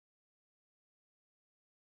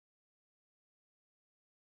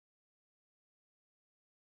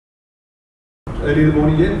early in the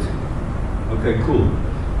morning yet? Okay, cool.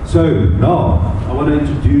 So now I want to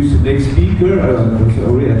introduce the next speaker. I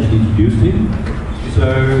already actually introduced him.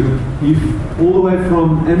 So he's all the way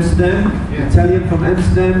from Amsterdam, Italian from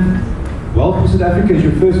Amsterdam. Welcome to South Africa. It's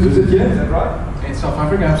your first visit here, is that right? In South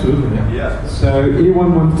Africa, absolutely, yeah. So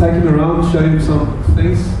anyone want to take him around, show him some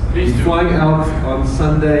things? Please He's do. flying out on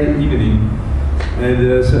Sunday evening.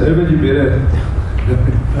 And so Urban, you better...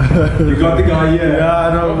 you got the guy here. Yeah, I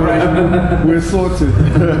know. We're sorted.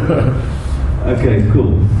 Okay,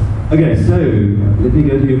 cool. Okay, so let me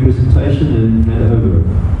go to your presentation and hand over.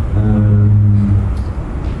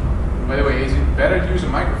 By the way, is it better to use a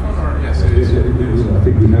microphone or yes? It is. I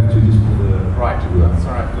think we have to just Right. That's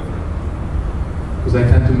all right. Because I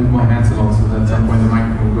tend to move my hands a lot, so at some point the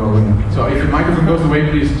microphone will go. So if the microphone goes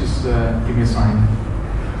away, please just give me a sign.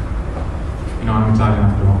 You know, I'm Italian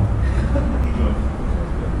after all.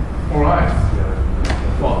 All right.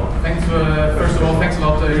 Well, thanks. First of all, thanks a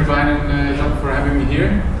lot, Irvine and John, for having me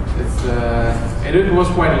here. It was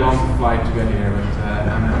quite a long flight to get here, but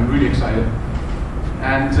I'm really excited.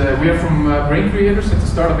 And we are from Brain Creators. It's a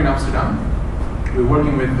startup in Amsterdam. We're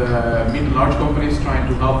working with mid and large companies, trying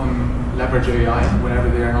to help them leverage AI whenever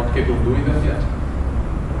they are not capable of doing that yet.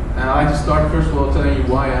 And I'd like to start first of all telling you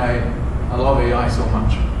why I love AI so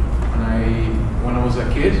much. When I was a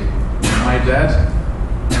kid, my dad,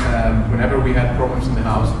 whenever we had problems in the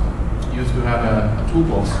house, used to have a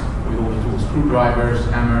toolbox with all the tools, screwdrivers,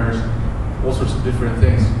 hammers, all sorts of different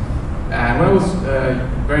things. And when I was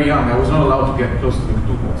very young, I was not allowed to get close to the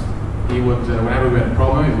toolbox. He would, whenever we had a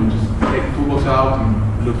problem, he would just take the toolbox out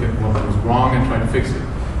and look at what was wrong and try to fix it.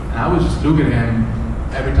 And I would just look at him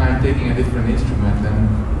every time taking a different instrument and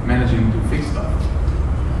managing to fix stuff.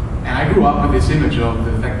 And I grew up with this image of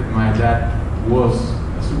the fact that my dad was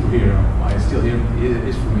a superhero. I still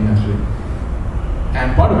is for me actually.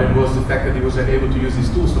 And part of it was the fact that he was able to use his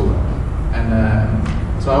tools so well.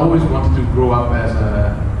 And so I always wanted to grow up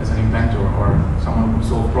as an inventor or someone who could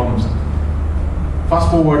solve problems.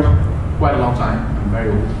 Fast forward quite a long time, I'm very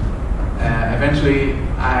old. Eventually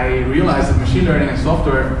I realized that machine learning and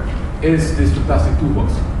software is this fantastic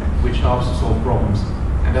toolbox which helps to solve problems.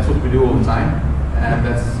 And that's what we do all the time. And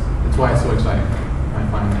that's why it's so exciting. I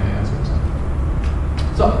find AI so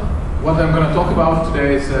exciting. So, what I'm going to talk about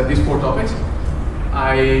today is these 4 topics.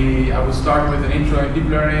 I will start with an intro in deep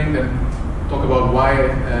learning, then talk about why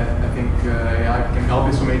I think AI can help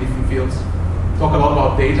in so many different fields. Talk a lot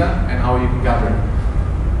about data and how you can gather it.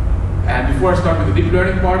 And before I start with the deep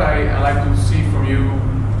learning part, I like to see from you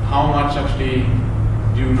how much actually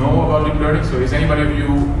do you know about deep learning. So is anybody of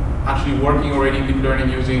you actually working already in deep learning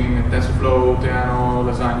using TensorFlow, Theano,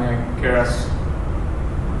 Lasagna, Keras?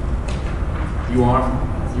 You are?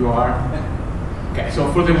 You are? Okay,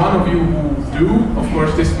 so for the one of you who do, of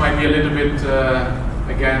course this might be a little bit,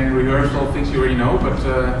 again, rehearsed all things you already know, but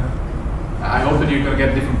I hope that you're going to get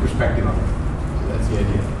a different perspective on it. So that's the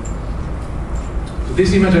idea. So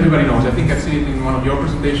this image everybody knows. I think I've seen it in one of your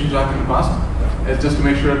presentations back in the past. Just to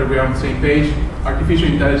make sure that we are on the same page. Artificial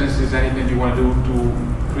intelligence is anything you want to do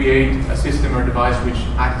to create a system or device which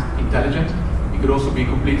acts intelligent. It could also be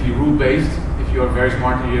completely rule-based. If you are very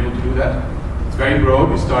smart and you're able to do that. It's very broad.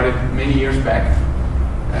 We started many years back.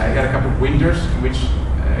 We had a couple of winters in which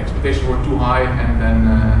expectations were too high and then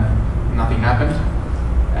nothing happened.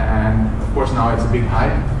 And of course now it's a big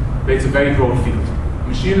hype, but it's a very broad field.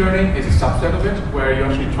 Machine learning is a subset of it, where you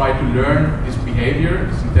actually try to learn this behavior,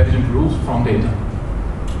 these intelligent rules from data.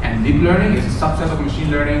 And deep learning is a subset of machine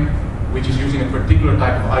learning, which is using a particular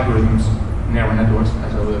type of algorithms, neural networks,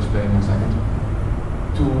 as I will explain in a second,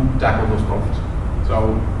 to tackle those problems.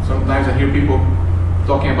 So sometimes I hear people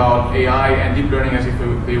talking about AI and deep learning as if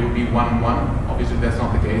they would be one-on-one. Obviously that's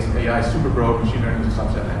not the case. AI is super broad, machine learning is a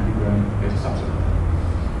subset, and deep learning is a subset.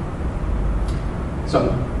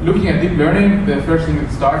 So, looking at deep learning, the first thing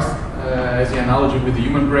that starts is the analogy with the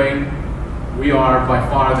human brain. We are by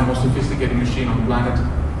far the most sophisticated machine on the planet.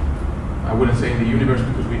 I wouldn't say in the universe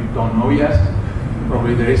because we don't know yet.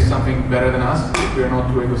 Probably there is something better than us if we're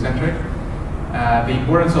not too egocentric. The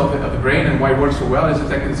importance of the brain and why it works so well is the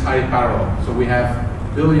fact that it's highly parallel. So we have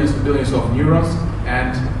billions and billions of neurons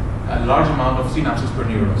and a large amount of synapses per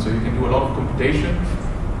neuron. So you can do a lot of computation,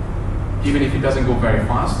 even if it doesn't go very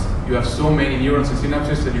fast. You have so many neurons and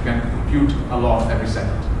synapses that you can compute a lot every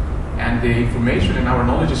second. And the information and our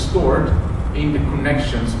knowledge is stored in the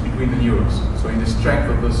connections between the neurons, so in the strength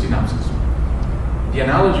of those synapses. The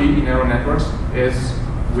analogy in neural networks is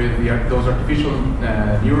with those artificial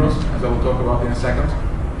neurons, as I will talk about in a second,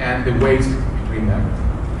 and the weights between them.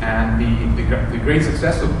 And the great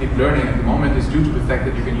success of deep learning at the moment is due to the fact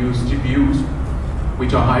that you can use GPUs,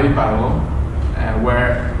 which are highly parallel,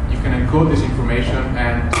 where you can encode this information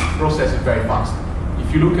and process it very fast.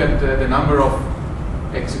 If you look at the number of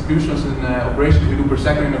executions and operations we do per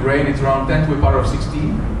second in the brain, it's around 10 to the power of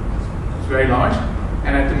 16. It's very large.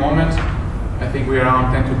 And at the moment, I think we're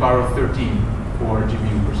around 10 to the power of 13 for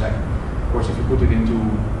GPU per second. Of course, if you put it into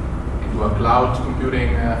a cloud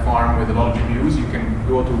computing farm with a lot of GPUs, you can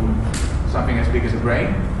go to something as big as a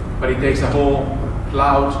brain. But it takes a whole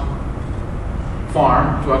cloud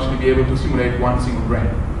farm to actually be able to simulate one single brain.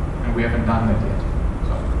 And we haven't done that yet.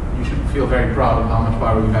 So you should feel very proud of how much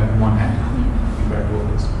power you have in one hand compared to all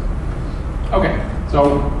this. Okay,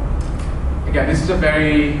 so again, this is a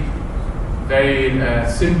very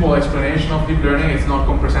simple explanation of deep learning. It's not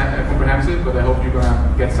comprehensive, but I hope you're going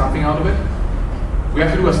to get something out of it. We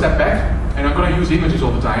have to do a step back, and I'm going to use images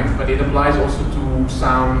all the time, but it applies also to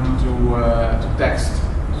sound, to text,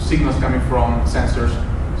 to signals coming from sensors.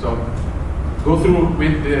 So go through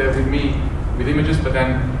with me with images, but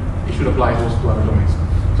then it should apply also to other domains.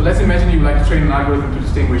 So let's imagine you'd like to train an algorithm to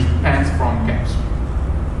distinguish pens from caps.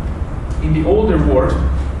 In the older world,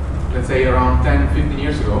 let's say around 10, 15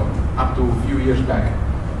 years ago, up to a few years back,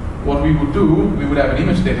 what we would do, we would have an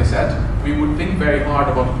image data set, we would think very hard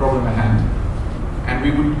about the problem at hand, and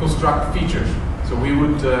we would construct features. So we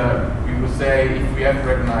would say, if we have to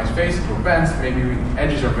recognize faces or pens, maybe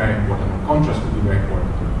edges are very important, or contrast would be very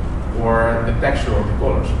important, or the texture of the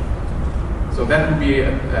colors. So that would be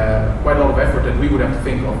quite a lot of effort that we would have to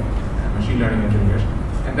think of, machine learning engineers.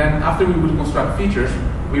 And then after we would construct features,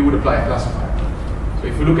 we would apply a classifier. So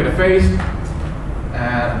if we look at a face,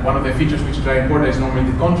 one of the features which is very important is normally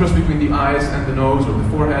the contrast between the eyes and the nose, or the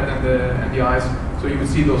forehead and the eyes. So you can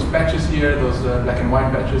see those patches here, those black and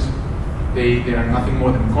white patches. They are nothing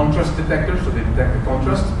more than contrast detectors, so they detect the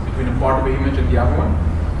contrast between a part of the image and the other one.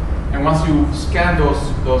 And once you scan those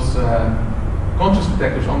contrast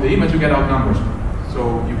detectors on the image, you get out numbers.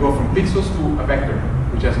 So you go from pixels to a vector,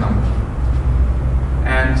 which has numbers.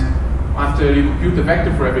 And after you compute the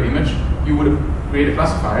vector for every image, you would create a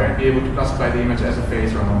classifier and be able to classify the image as a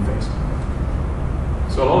face or a non-face.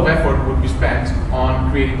 So a lot of effort would be spent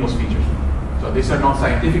on creating those features. So these are not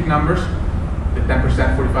scientific numbers, the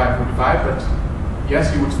 10%, 45, 45, but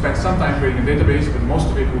yes, you would spend some time creating a database, but most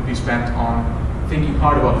of it would be spent on thinking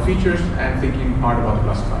hard about the features and thinking hard about the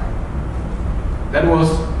classifier. That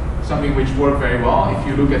was something which worked very well. If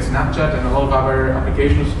you look at Snapchat and a lot of other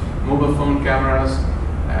applications, mobile phone cameras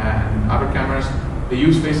and other cameras, they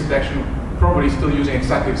use face detection, probably still using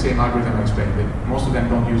exactly the same algorithm I explained. Most of them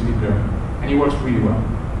don't use deep learning, and it works really well.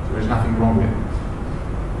 So there's nothing wrong with it.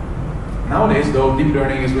 Nowadays, though, deep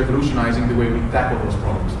learning is revolutionizing the way we tackle those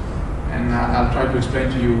problems. And I'll try to explain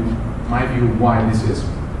to you my view why this is.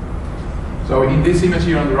 So in this image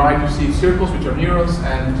here on the right, you see circles, which are neurons,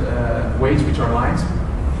 and weights, which are lines.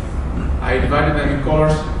 I divided them in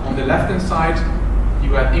colors. On the left-hand side,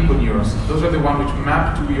 you have input neurons. Those are the ones which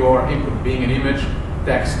map to your input, being an image,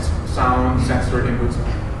 text, sound, sensor inputs.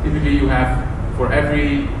 Typically, you have, for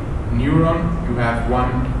every neuron, you have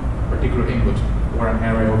one particular input, or an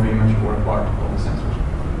area of the image, or a part of the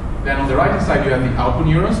sensors. Then on the right-hand side, you have the output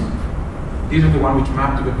neurons. These are the ones which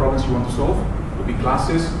map to the problems you want to solve. It could be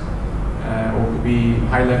classes, or it could be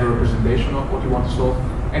high-level representation of what you want to solve.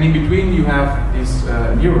 And in between, you have these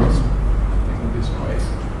neurons. This noise.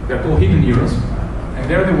 They're called hidden neurons, and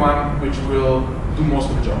they're the one which will do most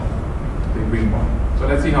of the job, the green one. So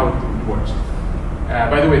let's see how it works.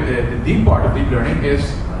 By the way, the deep part of deep learning is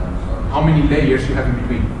how many layers you have in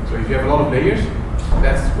between. So if you have a lot of layers,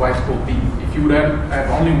 that's why it's called deep. If you would have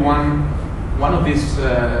only one of these,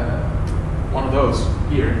 one of those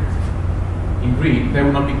here in green, they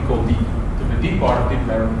would not be called deep. So the deep part of deep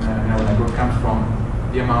neural network comes from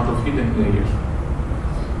the amount of hidden layers.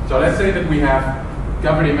 So let's say that we have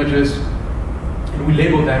covered images and we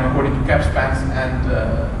label them according to caps, pens,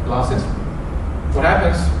 and glasses. What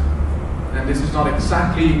happens, and this is not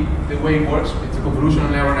exactly the way it works, it's a convolutional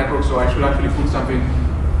neural network, so I should actually put something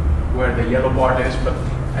where the yellow part is, but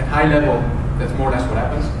at high level, that's more or less what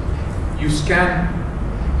happens. You scan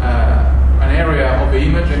an area of the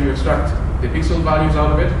image and you extract the pixel values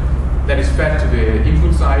out of it. That is fed to the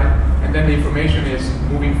input side, and then the information is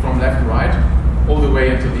moving from left to right all the way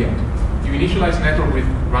until the end. You initialize the network with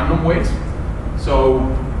random weights, so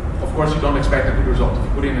of course you don't expect a good result. If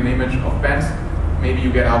you put in an image of pens, maybe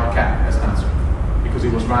you get out cat as an answer, because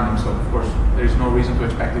it was random, so of course there is no reason to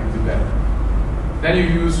expect it to do better. Then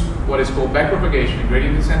you use what is called backpropagation,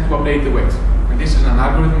 gradient descent, to update the weights. And this is an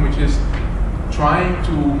algorithm which is trying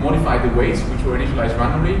to modify the weights, which were initialized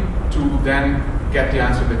randomly, to then get the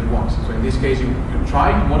answer that you want. So in this case, you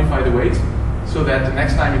try to modify the weights so that the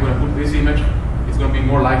next time you're going to put this image, it's going to be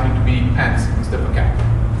more likely to be pants instead of a cap.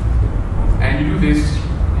 And you do this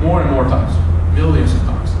more and more times, millions of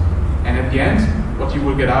times. And at the end, what you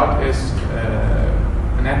will get out is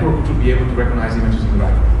a network which will be able to recognize images in the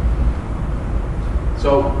right way.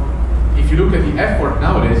 So if you look at the effort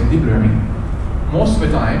nowadays in deep learning, most of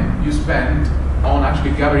the time you spend on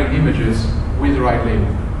actually gathering images with the right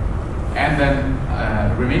label. And then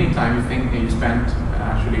remaining time you spend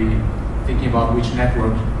actually thinking about which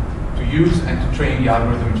network to use and to train the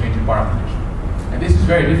algorithm and change the parameters. And this is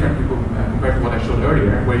very different compared to what I showed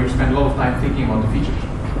earlier, where you spend a lot of time thinking about the features.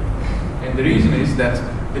 And the reason is that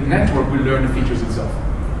the network will learn the features itself.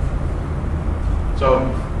 So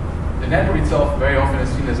the network itself very often is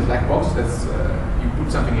seen as a black box. That's you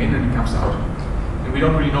put something in and it comes out, and we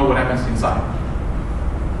don't really know what happens inside.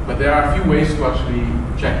 But there are a few ways to actually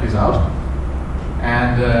check this out.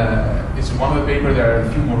 And this is one of the paper. There are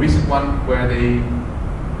a few more recent ones where they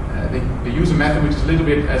use a method which is a little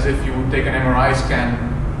bit as if you would take an MRI scan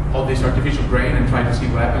of this artificial brain and try to see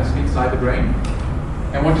what happens inside the brain.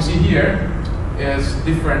 And what you see here is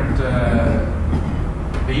different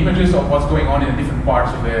the images of what's going on in different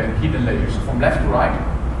parts of the hidden layers, from left to right.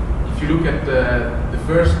 If you look at the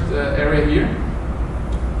first area here,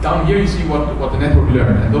 down here you see what the network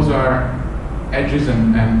learned, and those are edges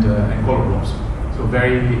and color blobs. So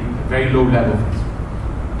very low level things.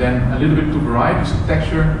 Then a little bit to the right you see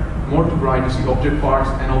texture, more to the right you see object parts,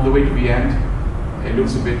 and all the way to the end it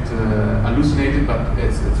looks a bit hallucinated, but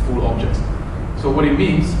it's full objects. So what it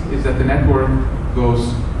means is that the network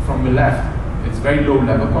goes from the left, it's very low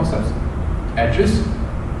level concepts, edges,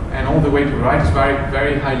 and all the way to the right is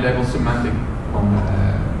very high level semantic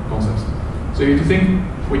concepts. So you have to think,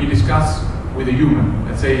 when you discuss with a human,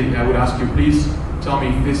 let's say I would ask you, please tell me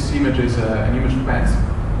if this image is an image of pants.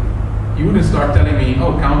 You wouldn't start telling me,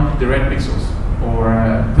 oh, count the red pixels, or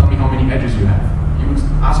tell me how many edges you have. You would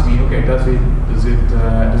ask me, okay, does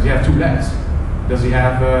he have two legs? Does he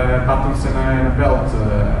have buttons and a belt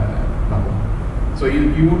buckle? So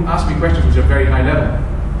you would ask me questions which are very high level.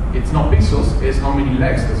 It's not pixels, it's how many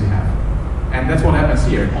legs does he have? And that's what happens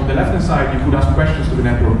here. On the left-hand side, you could ask questions to the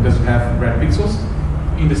network, does he have red pixels?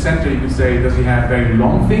 In the center, you could say, does he have very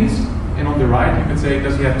long things? And on the right, you could say,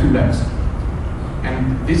 does he have two legs?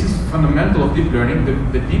 And this is fundamental of deep learning.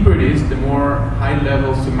 The deeper it is, the more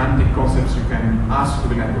high-level semantic concepts you can ask to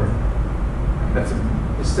the network. That's an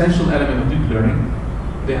essential element of deep learning.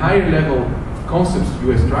 The higher level concepts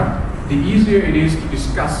you extract, the easier it is to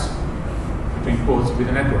discuss, between quotes, with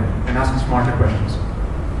the network and ask smarter questions.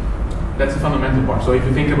 That's the fundamental part. So if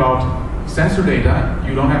you think about sensor data,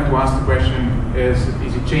 you don't have to ask the question, is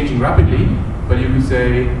it changing rapidly? But you could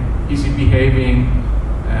say, is it behaving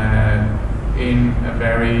in a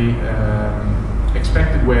very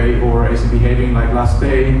expected way, or is it behaving like last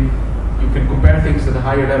day? You can compare things at a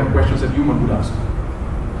higher level questions that human would ask.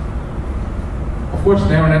 Of course,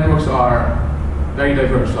 neural networks are very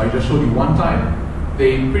diverse. So I just showed you one type.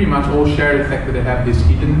 They pretty much all share the fact that they have this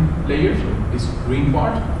hidden layer, so this green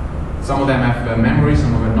part. Some of them have memory,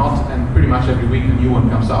 some of them not, and pretty much every week a new one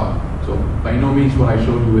comes out. So by no means what I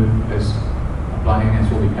showed you is applying and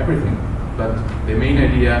solving everything. But the main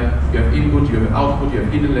idea, you have input, you have output, you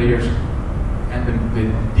have hidden layers, and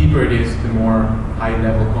the deeper it is, the more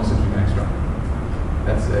high-level concepts you can extract.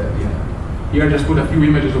 That's Here I just put a few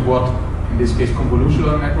images of what, in this case,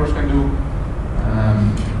 convolutional networks can do.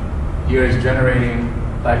 Here is generating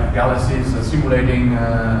like galaxies, simulating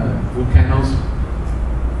volcanoes,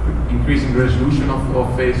 increasing the resolution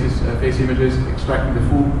of face images, extracting the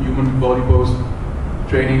full human body pose,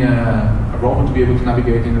 training a robot to be able to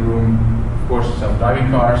navigate in the room, of course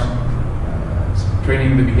self-driving cars,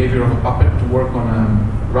 training the behavior of a puppet to work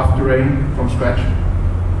on rough terrain from scratch.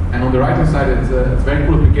 And on the right hand side, it's a very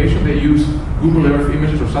cool application. They use Google Earth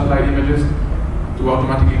images or satellite images to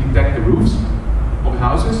automatically detect the roofs of the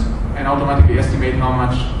houses and automatically estimate how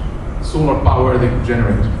much solar power they could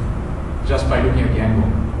generate just by looking at the angle,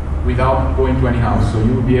 without going to any house. So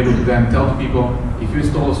you would be able to then tell people, if you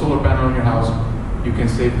install a solar panel on your house, you can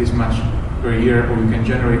save this much per year, or you can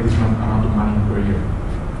generate this amount of money per year,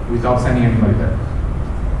 without sending anybody there.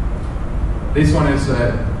 This one is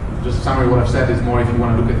just a summary of what I've said. Is more if you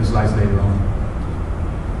want to look at the slides later on.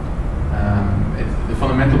 The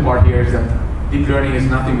fundamental part here is that deep learning is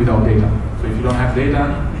nothing without data. So if you don't have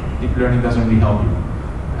data, deep learning doesn't really help you.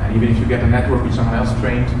 And even if you get a network which someone else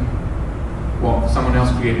trained, well, someone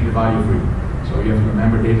else created the value for you. So you have to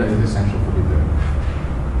remember data is essential for deep learning.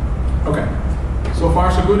 Okay. So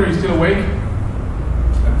far so good. Are you still awake?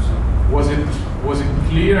 Was it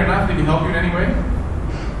clear enough? Did it help you in any way?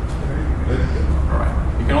 All right.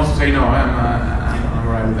 You can also say no. I'm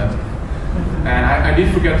alright with that. And I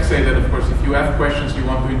did forget to say that, of course, if you have questions you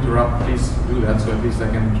want to interrupt, please do that, so at least I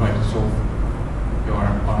can try to solve or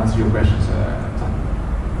answer your questions at time.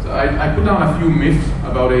 So I put down a few myths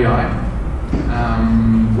about AI.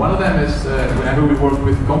 One of them is whenever we work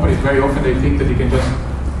with companies, very often they think that they can just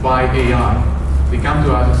buy AI. They come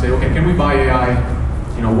to us and say, okay, can we buy AI,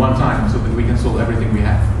 one time so that we can solve everything we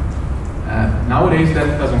have? Nowadays,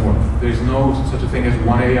 that doesn't work. There's no such a thing as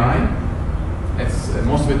one AI. It's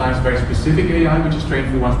most of the time it's very specific AI, which is trained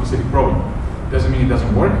for one specific problem. Doesn't mean it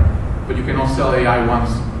doesn't work, but you cannot sell AI once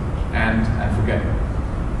and forget it.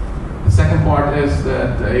 The second part is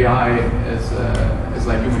that AI is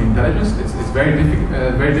like human intelligence. It's very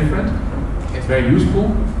different. It's very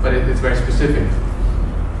useful, but it's very specific.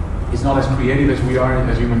 It's not as creative as we are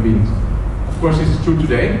as human beings. Of course, this is true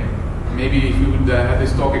today. Maybe if we would have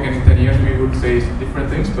this talk again in 10 years, we would say different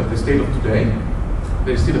things, but the state of today,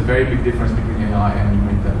 there's still a very big difference between AI and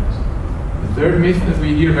human intelligence. The third myth that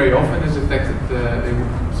we hear very often is the fact that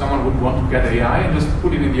someone would want to get AI and just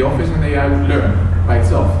put it in the office and AI would learn by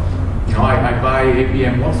itself. I buy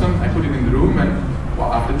IBM Watson, I put it in the room, and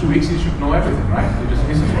well, after 2 weeks, it should know everything, right? It just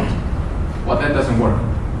listens to us. Well, that doesn't work.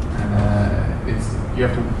 And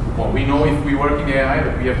we know if we work in AI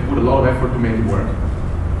that we have to put a lot of effort to make it work.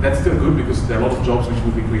 That's still good because there are a lot of jobs which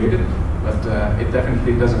will be created, but it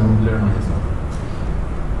definitely doesn't learn on itself.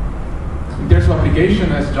 In terms of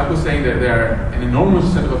application, as Jack was saying, there are an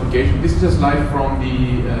enormous set of applications. This is just live from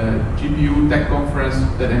the GPU tech conference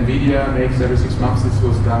that NVIDIA makes every 6 months. This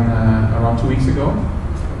was done around 2 weeks ago.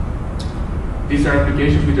 These are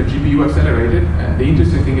applications which are GPU accelerated. The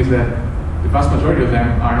interesting thing is that the vast majority of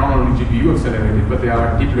them are not only GPU accelerated, but they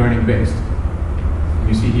are deep learning based. And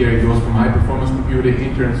you see here it goes from high performance computing,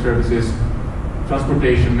 internet services,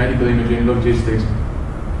 transportation, medical imaging, logistics.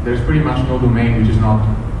 There's pretty much no domain which is not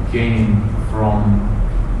gaining from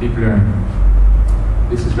deep learning.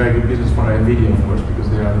 This is very good business for NVIDIA, of course, because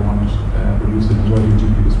they are the ones who produce the majority of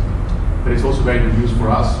GPUs. But it's also very good news for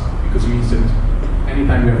us because it means that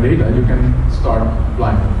anytime you have data, you can start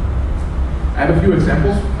applying them. I have a few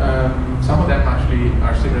examples. Some of them actually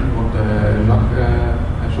are similar to what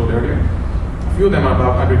Jacques showed earlier. A few of them are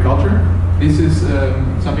about agriculture. This is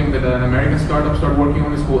something that an American startup started working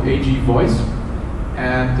on. It's called AG Voice.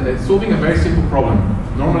 And it's solving a very simple problem.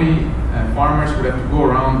 Normally, farmers would have to go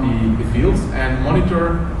around the fields and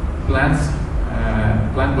monitor plants,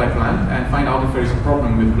 plant by plant, and find out if there is a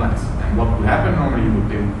problem with plants. And what would happen, normally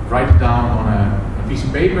they would write it down on a piece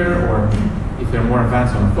of paper, or if they're more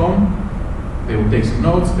advanced on a phone, they would take some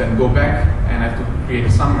notes, then go back and have to create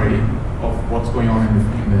a summary of what's going on in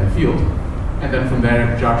the field, and then from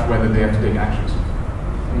there judge whether they have to take actions.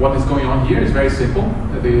 And what is going on here is very simple.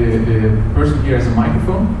 The person here has a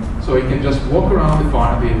microphone, so he can just walk around the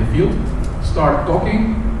field, start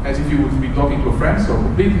talking as if you would be talking to a friend, so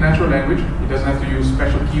complete natural language. He doesn't have to use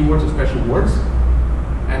special keywords or special words,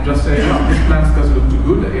 and just say, oh, this plant doesn't look too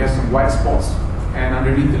good, it has some white spots, and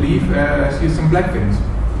underneath the leaf I see some black things.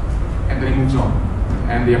 And then he moves on.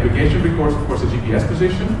 And the application records, of course, the GPS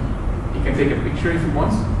position. He can take a picture if he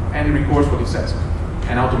wants, and he records what he says.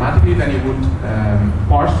 And automatically then he would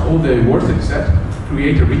parse all the words that he said,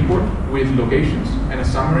 create a report with locations and a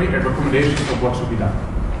summary and recommendations of what should be done.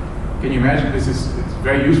 Can you imagine it's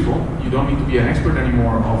very useful. You don't need to be an expert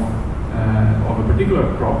anymore of a particular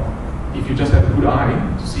crop. If you just have a good eye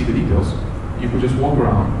to see the details, you could just walk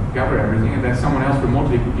around, gather everything, and then someone else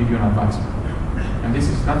remotely could give you an advice. And this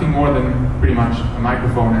is nothing more than pretty much a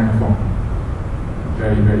microphone and a phone.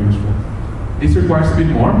 Very, very useful. This requires a bit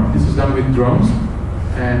more. This is done with drones.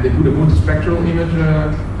 And they put a multispectral image,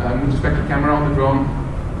 multispectral camera on the drone,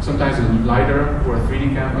 sometimes a LiDAR or a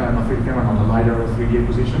 3D camera, not a LiDAR or a 3D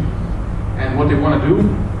acquisition. And what they want to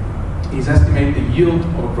do is estimate the yield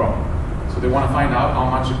of a crop. So they want to find out how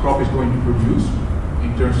much a crop is going to produce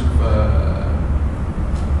in terms of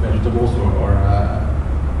vegetables or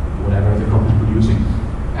whatever the crop is producing.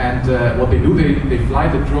 And what they do, they fly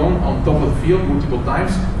the drone on top of the field multiple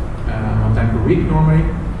times, one time per week normally,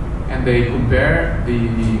 and they compare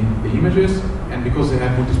the images, and because they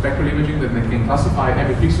have multispectral imaging, then they can classify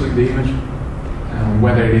every pixel in the image,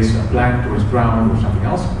 whether it is a plant or it's ground or something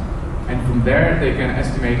else. And from there, they can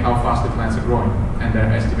estimate how fast the plants are growing, and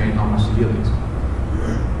then estimate how much the yield is.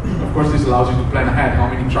 Of course, this allows you to plan ahead. How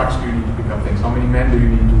many trucks do you need to pick up things? How many men do you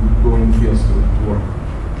need to go in the fields to work?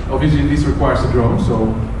 Obviously, this requires a drone,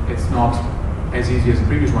 so it's not as easy as the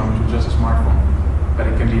previous one, which was just a smartphone, but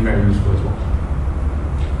it can be very useful as well.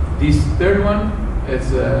 This third one,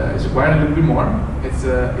 it's required a little bit more. It's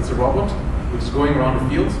a robot which is going around the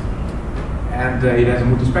field, and it has a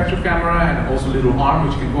multispectral camera and also a little arm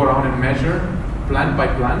which can go around and measure plant by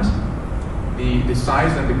plant the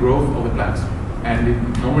size and the growth of the plants. And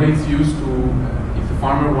normally it's used to, if the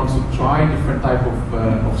farmer wants to try different type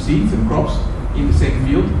of seeds and crops in the same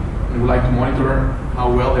field, and would like to monitor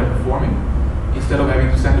how well they're performing, instead of having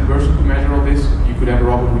to send a person to measure all this, you could have a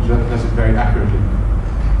robot which does it very accurately.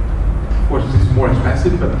 Of course, this is more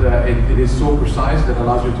expensive, but it is so precise that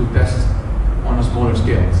allows you to test on a smaller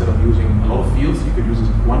scale. Instead of using a lot of fields, you could use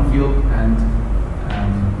one field and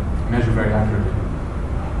measure very accurately.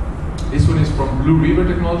 This one is from Blue River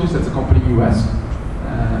Technologies. That's a company in the US.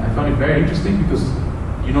 I found it very interesting because,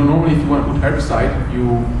 you know, normally if you want to put herbicide,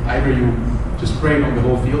 either you just spray it on the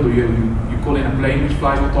whole field, or you call in a plane which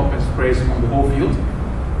flies on top and sprays on the whole field,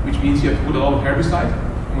 which means you have to put a lot of herbicide,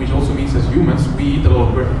 and which also means as humans we eat a lot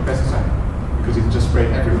of pesticide because it's just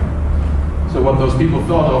sprayed everywhere. So what those people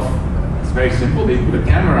thought of, it's very simple. They put a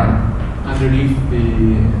camera underneath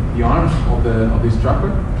the arms of this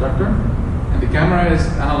tractor, and the camera is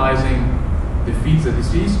analyzing the feeds that it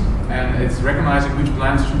sees, and it's recognizing which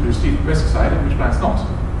plants should receive pesticide and which plants not.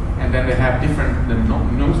 And then they have different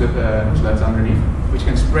noselets underneath, which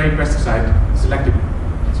can spray pesticide selectively.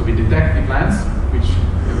 So we detect the plants, which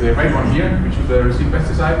the red one here, which should receive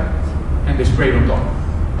pesticide, and they spray it on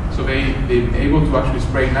top. So they're able to actually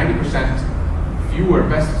spray 90% fewer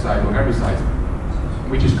pesticide or herbicides,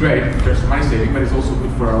 which is great in terms of money saving, but it's also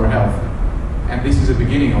good for our health. And this is a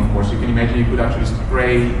beginning, of course. You can imagine you could actually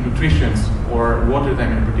spray nutrients or water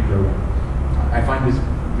them in a particular way. I find this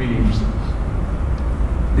really interesting.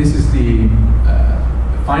 This is the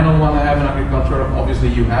final one I have in agriculture. Obviously,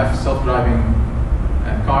 you have self-driving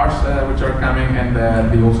cars which are coming, and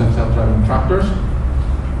they also have self-driving tractors.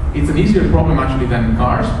 It's an easier problem actually than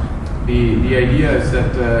cars. The idea is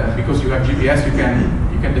that because you have GPS, you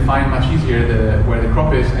can define much easier where the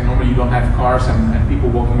crop is, and normally you don't have cars and people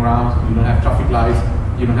walking around. You don't have traffic lights.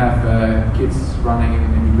 You don't have kids running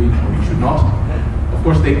in between, or you should not. Of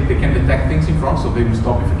course, they can detect things in front, so they will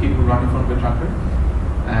stop if a kid will run in front of the tractor.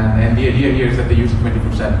 And the idea here is that they use it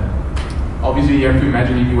 24/7. Obviously, you have to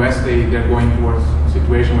imagine in the US they're going towards a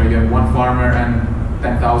situation where you have one farmer and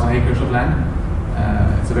 10,000 acres of land.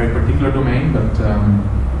 It's a very particular domain, but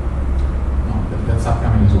that's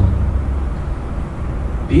upcoming as well.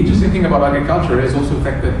 The interesting thing about agriculture is also the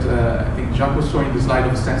fact that I think Jacques was showing the slide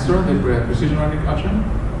of the sensor, the precision agriculture.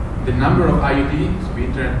 The number of IoT, so the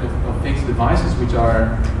Internet of Things devices, which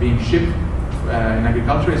are being shipped in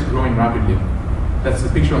agriculture is growing rapidly. That's the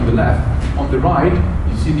picture on the left. On the right,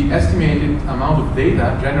 you see the estimated amount of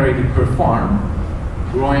data generated per farm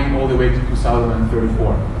growing all the way to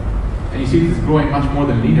 2034. And you see it's growing much more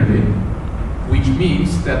than linearly, which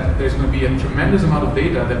means that there's going to be a tremendous amount of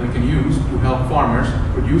data that we can use to help farmers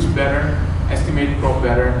produce better, estimate crop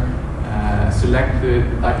better, select the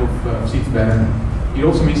type of seeds better. It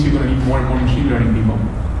also means you're going to need more and more machine learning people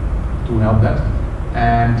to help that.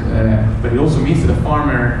 And but it also means that a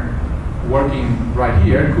farmer working right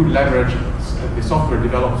here could leverage the software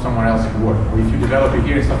developed somewhere else in the world. Or if you develop it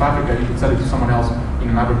here in South Africa, you can sell it to someone else in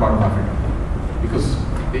another part of Africa. Because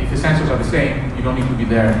if the sensors are the same, you don't need to be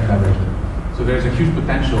there to leverage it. So there's a huge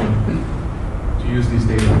potential to use this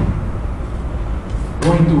data.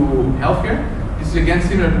 Going to healthcare, this is again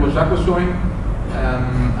similar to what Jacques was showing.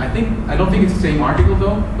 I don't think it's the same article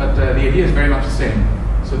though, but the idea is very much the same.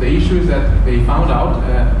 So the issue is that they found out,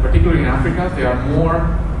 particularly in Africa, there are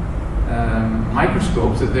more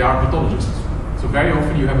microscopes than there are pathologists. So very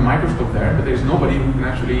often you have a microscope there, but there's nobody who can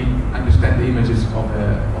actually understand the images of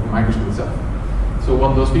the microscope itself. So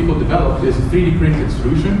what those people developed is a 3D printed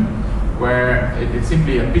solution where it's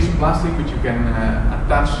simply a piece of plastic which you can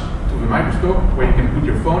attach to the microscope, where you can put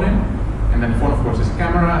your phone in, and then the phone of course has a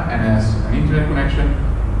camera and has an internet connection.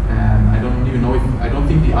 And I don't even know I don't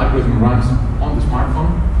think the algorithm runs on the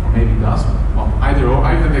smartphone, or maybe it does. Well, either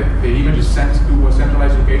the image is sent to a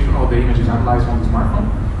centralized location or the image is analyzed on the smartphone.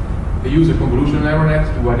 They use a convolutional neural net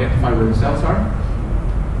to identify where the cells are.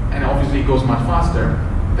 And obviously it goes much faster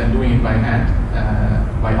than doing it by hand,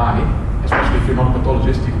 by eye. Especially if you're not a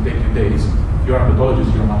pathologist, it will take you days. If you're a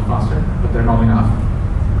pathologist, you're much faster, but they're not enough.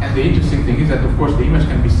 And the interesting thing is that, of course, the image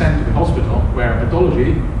can be sent to the hospital, where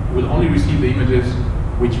pathology will only receive the images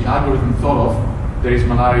which the algorithm thought of there is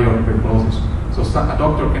malaria or tuberculosis. So a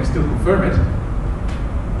doctor can still confirm it,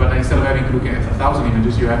 but instead of having to look at 1,000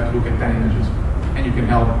 images, you have to look at 10 images. And you can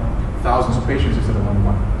help thousands of patients instead of only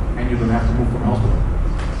one. And you don't have to move from hospital.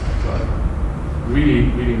 So really,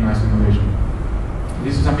 really nice innovation.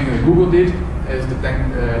 This is something that Google did, is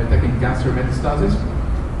detecting cancer metastasis.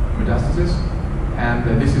 And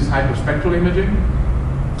this is hyperspectral imaging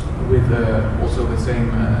with also the same,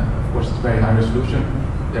 of course, it's very high resolution.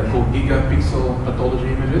 They're called gigapixel pathology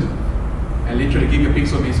images. And literally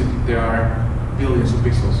gigapixel means that they are billions of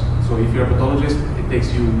pixels. So if you're a pathologist, it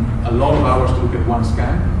takes you a lot of hours to look at one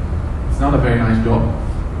scan. It's not a very nice job.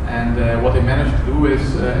 And what they managed to do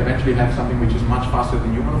is eventually have something which is much faster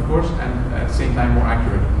than human, of course, and at the same time more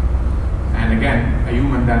accurate. And again, a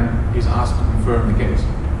human then is asked to confirm the case.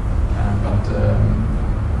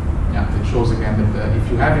 Yeah, it shows again that if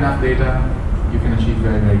you have enough data, you can achieve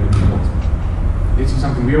very, very good results. This is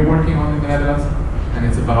something we are working on in the Netherlands, and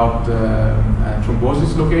it's about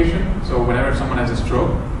thrombosis location. So whenever someone has a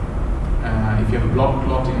stroke, if you have a blood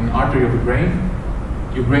clot in an artery of the brain,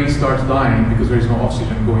 your brain starts dying because there is no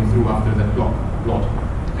oxygen going through after that clot.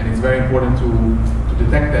 And it's very important to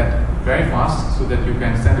detect that very fast so that you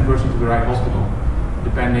can send the person to the right hospital.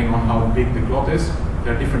 Depending on how big the clot is,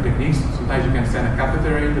 there are different techniques. Sometimes you can send a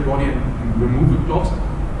catheter in the body and remove the clot,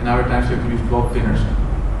 and other times you have to use clot thinners.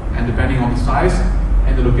 And depending on the size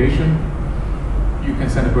and the location, you can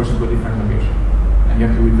send a person to a different location. And you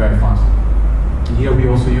have to do it very fast. And here we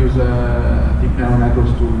also use deep neural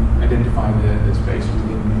networks to identify the space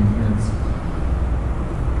within minutes.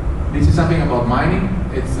 This is something about mining.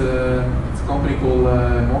 It's a company called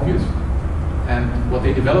Mobius. And what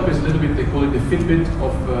they develop is a little bit, they call it the Fitbit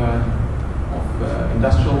of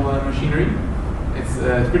industrial machinery. It's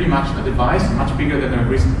pretty much a device, much bigger than a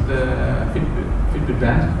wrist Fitbit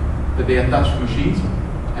band, that they attach to machines,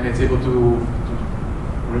 and it's able to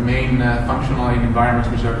remain functional in environments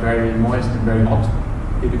which are very moist and very hot,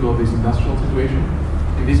 typical of this industrial situation.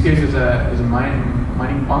 In this case, is a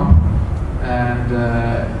mining pump, and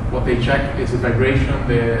what they check is the vibration,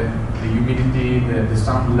 the humidity, the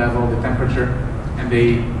sound level, the temperature, and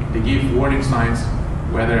they give warning signs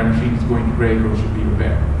whether a machine is going to break or should be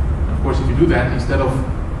repaired. And of course, if you do that, instead of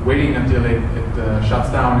waiting until it shuts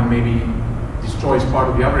down and maybe destroys part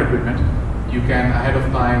of the other equipment, you can ahead of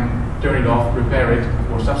time turn it off, repair it,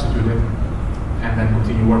 or substitute it, and then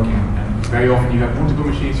continue working. And very often you have multiple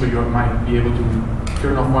machines, so you might be able to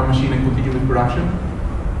turn off one machine and continue with production.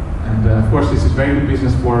 And of course, this is very good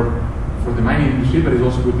business for the mining industry, but it's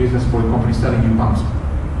also good business for the companies selling new pumps,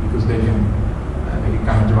 because they can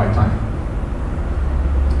come at the right time.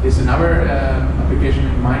 This is another application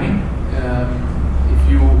in mining.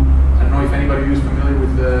 I don't know if anybody is familiar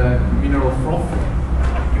with the mineral froth.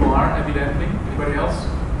 You are, evidently. Anybody else?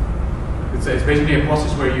 It's basically a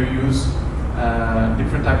process where you use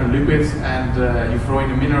different type of liquids, and you throw in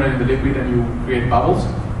a mineral in the liquid and you create bubbles.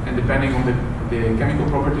 And depending on the chemical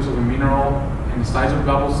properties of the mineral and the size of the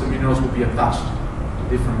bubbles, the minerals will be attached to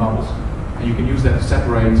different bubbles. And you can use that to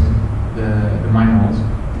separate the minerals,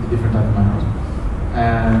 the different type of minerals.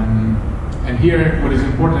 And here, what is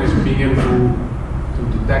important is being able to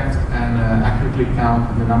detect and accurately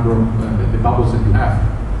count the number of the bubbles that you have.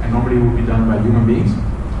 And normally it will be done by human beings.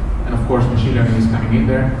 And of course, machine learning is coming in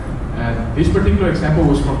there. This particular example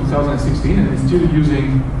was from 2016, and it's still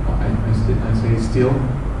using, I say still,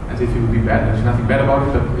 as if it would be bad. There's nothing bad about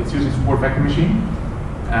it, but it's using support vector machine.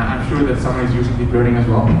 I'm sure that someone is using deep learning as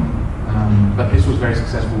well. But this was very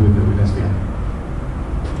successful with SVM.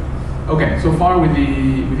 Okay, so far with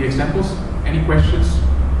the examples. Any questions?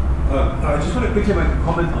 I just want to quickly make a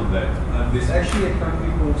comment on that. There's actually a company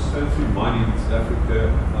called Stone Through Mining in South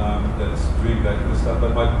Africa that's doing that kind of stuff.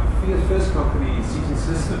 But my first company is Seating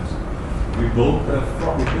Systems. We built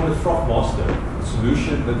we call it Froth Master, a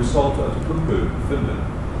solution that we sold to Turku, Finland,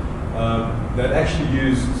 that actually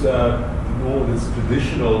used all this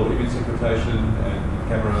traditional image interpretation and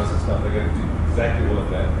cameras and stuff. They're going to do exactly all of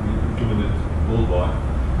that. We implement it worldwide.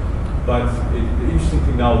 But the interesting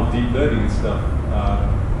thing now with deep learning and stuff,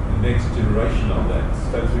 the next generation of that,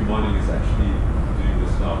 Stone Through Mining is actually doing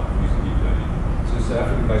this now, using deep learning. So it's an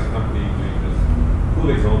African-based company doing this. Cool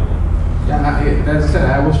example. Yeah, as I said,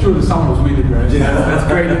 I was sure the sound was really good. Yeah. That's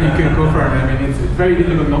great that you can confirm. I mean, it's very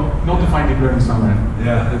difficult not to find deep learning somewhere.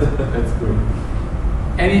 Yeah, that's good.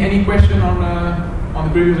 Any question on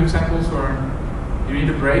the previous examples, or you need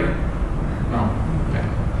a break? No. Okay.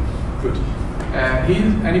 Good.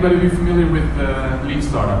 Anybody be familiar with Lean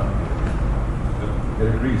Startup?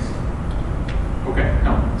 Greece. Okay,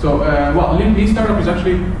 no. So, well, Lean Startup is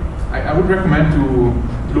actually, I would recommend to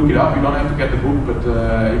look it up. You don't have to get the book, but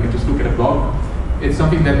you can just look at a blog. It's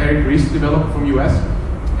something that Eric Ries developed from US,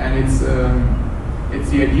 and it's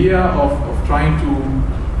the idea of trying to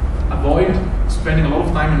avoid spending a lot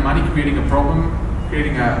of time and money creating a problem,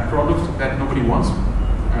 creating a product that nobody wants.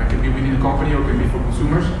 It can be within a company or it can be for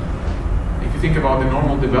consumers. If you think about the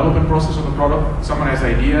normal development process of a product, someone has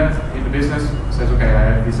an idea in the business, says, okay,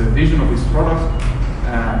 I have this vision of this product,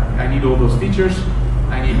 I need all those features,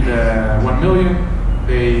 I need 1 million,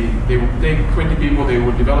 they will take 20 people, they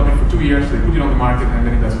will develop it for 2 years, they put it on the market, and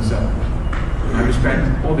then it doesn't sell. Now you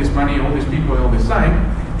spend all this money, all these people, all this time,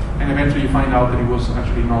 and eventually you find out that it was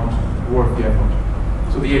actually not worth the effort.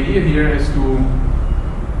 So the idea here is to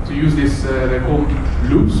use this, they're called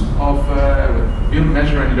loops of build,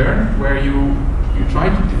 measure, and learn, where you try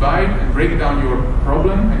to divide and break down your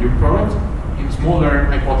problem and your product in smaller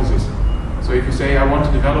hypotheses. So if you say, I want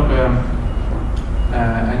to develop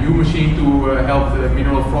a new machine to help the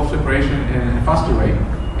mineral froth separation in a faster way,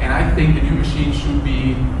 and I think the new machine should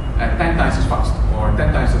be 10 times as fast or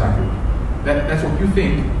 10 times as accurate. That's what you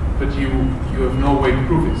think, but you have no way to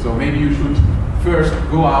prove it. So maybe you should first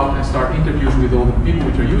go out and start interviews with all the people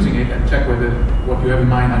which are using it and check whether what you have in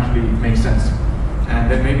mind actually makes sense. And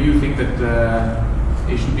then maybe you think that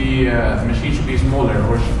it should be the machine should be smaller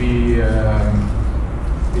or it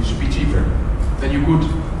should be cheaper. Then you could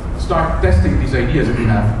start testing these ideas that you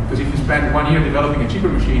have. Because if you spend 1 year developing a cheaper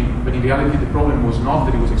machine, but in reality the problem was not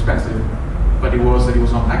that it was expensive, but it was that it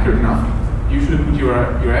was not accurate enough, you should put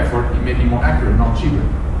your effort in making more accurate, not cheaper.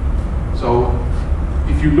 So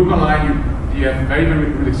if you look online, you have a very,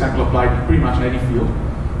 very good example applied to pretty much any field,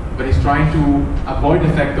 but it's trying to avoid the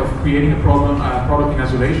effect of creating a product in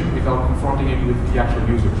isolation without confronting it with the actual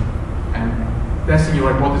user, and testing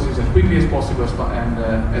your hypothesis as quickly as possible and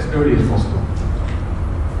as early as possible.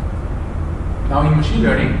 Now in machine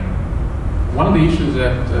learning, one of the issues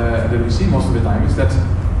that we see most of the time is that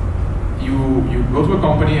you go to a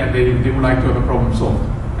company and they would like to have a problem solved.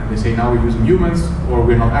 And they say, now we're using humans, or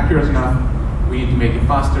we're not accurate enough, we need to make it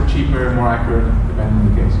faster, cheaper, more accurate, depending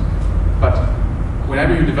on the case. But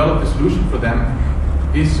whenever you develop the solution for them,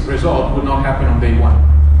 this result will not happen on day one.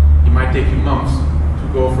 It might take you months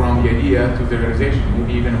to go from the idea to the realization,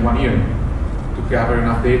 maybe even 1 year, to gather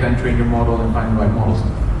enough data and train your model and find the right models.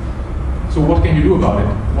 So what can you do about it?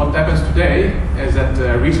 What happens today is that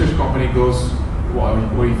a research company goes, well,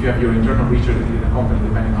 or if you have your internal research in a company,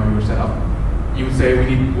 depending on how you're set up, you would say,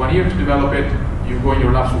 we need 1 year to develop it. You go in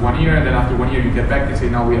your labs for 1 year, and then after 1 year you get back and say,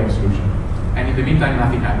 now we have a solution. And in the meantime,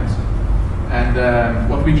 nothing happens. And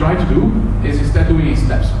what we try to do is instead doing it in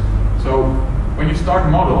steps. So when you start a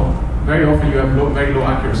model, very often you have very low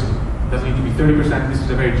accuracy. It doesn't need to be 30%, this is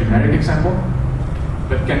a very generic example,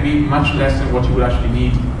 but can be much less than what you would actually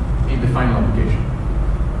need in the final application.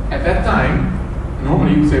 At that time,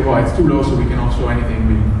 normally you would say, well, it's too low, so we cannot show anything,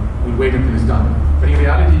 we'll wait until it's done. But in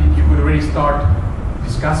reality, you could already start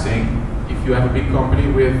discussing, if you have a big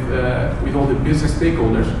company, with all the business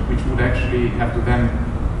stakeholders, which would actually have to then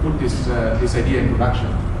put this idea in production.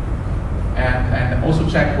 And also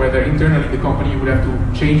check whether internally the company would have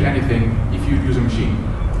to change anything if you use a machine.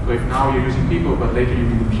 So if now you're using people, but later you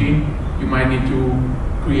need a machine, you might need to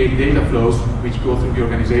create data flows which go through the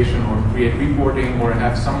organization, or create reporting, or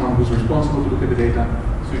have someone who's responsible to look at the data.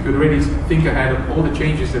 So you could already think ahead of all the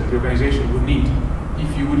changes that the organization would need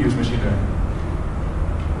if you would use machine learning.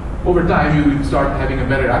 Over time, you would start having a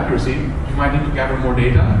better accuracy. You might need to gather more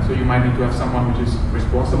data, so you might need to have someone which is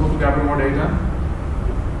responsible to gather more data.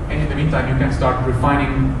 And in the meantime, you can start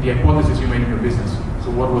refining the hypothesis you made in your business.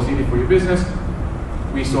 So what was needed for your business?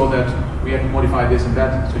 We saw that we had to modify this and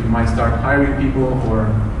that, so you might start hiring people, or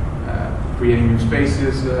creating new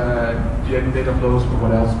spaces, data flows, or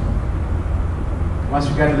what else. Once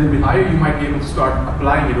you get a little bit higher, you might be able to start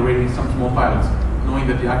applying it already in some small pilots, knowing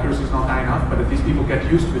that the accuracy is not high enough, but at least people get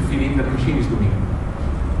used to the feeling that the machine is doing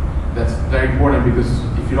it. That's very important, because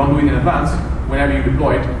if you don't do it in advance, whenever you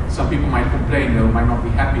deploy it, some people might complain, or might not be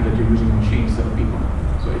happy that you're using a machine instead of people.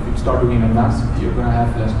 So if you start doing it in advance, you're going to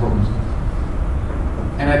have less problems.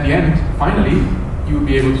 And at the end, finally, you will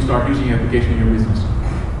be able to start using the application in your business.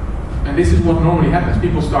 And this is what normally happens.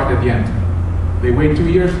 People start at the end. They wait 2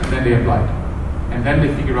 years, and then they apply it. And then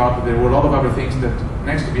they figure out that there were a lot of other things that,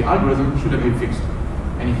 next to the algorithm, should have been fixed.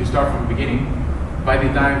 And if you start from the beginning, by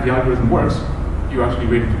the time the algorithm works, you're actually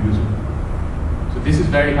ready to use it. So this is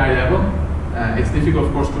very high level. It's difficult,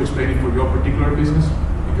 of course, to explain it for your particular business,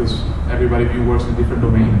 because everybody of you works in a different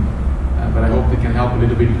domain. But I hope it can help a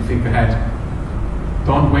little bit to think ahead.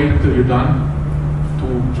 Don't wait until you're done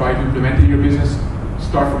to try to implement it in your business.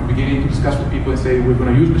 Start from the beginning to discuss with people and say, we're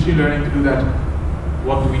going to use machine learning to do that.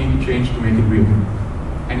 What do we need to change to make it real?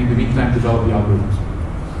 And in the meantime, develop the algorithms.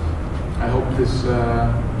 I hope this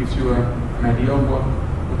gives you an idea of what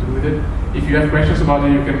to do with it. If you have questions about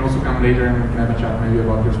it, you can also come later and we can have a chat maybe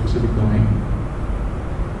about your specific domain.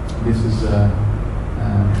 This is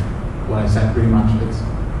what I said pretty much.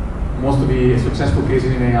 Most of the successful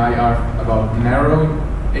cases in AI are about narrow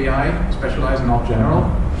AI, specialized, not general.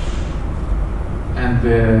 And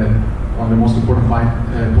one of the most important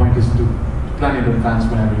point is to plan in advance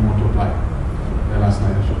whenever you want to apply. The last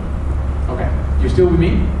slide I showed. Okay, you're still with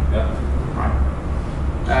me? Yeah. Right.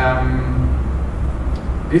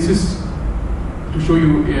 this is to show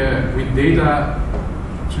you with data,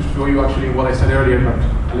 to show you actually what I said earlier, but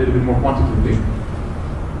a little bit more quantitatively,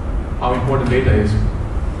 how important data is.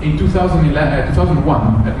 In 2001, at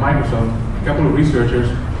Microsoft, a couple of researchers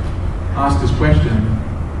asked this question,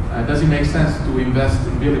 does it make sense to invest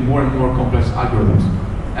in building more and more complex algorithms?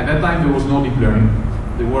 At that time, there was no deep learning.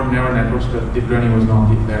 There were neural networks, but deep learning was not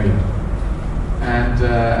there yet. And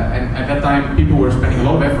at that time, people were spending a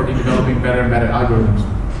lot of effort in developing better and better algorithms.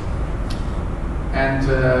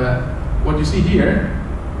 And what you see here,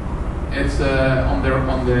 it's on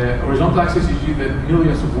the horizontal axis, you see the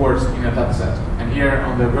millions of words in a data set. And here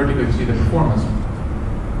on the vertical, you see the performance.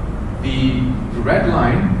 The red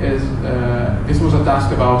line is, this was a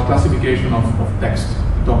task about classification of text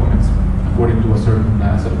documents according to a certain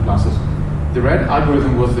set of classes. The red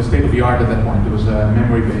algorithm was the state of the art at that point. It was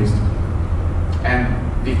memory-based. And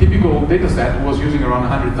the typical data set was using around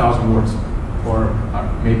 100,000 words, or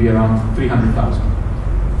maybe around 300,000.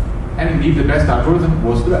 And indeed, the best algorithm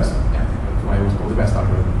was the best. Yeah, that's why it was called the best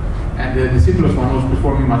algorithm. And the simplest one was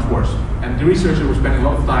performing much worse. And the researchers were spending a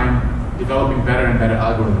lot of time developing better and better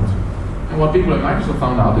algorithms. And what people at Microsoft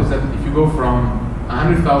found out is that if you go from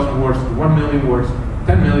 100,000 words to 1 million words,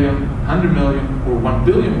 10 million, 100 million, or 1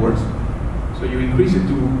 billion words, so you increase it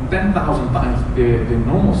to 10,000 times the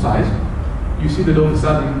normal size, you see that all of a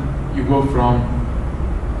sudden you go from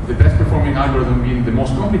the best performing algorithm being the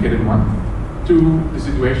most complicated one to the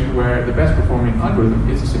situation where the best performing algorithm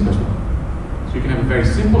is the simplest one. So you can have a very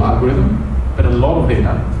simple algorithm, but a lot of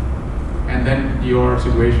data, and then your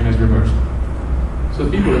situation is reversed. So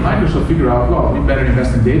people at Microsoft figure out, well, we better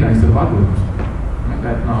invest in data instead of algorithms. And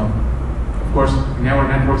that now, of course, neural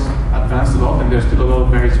networks advanced a lot, and there's still a lot of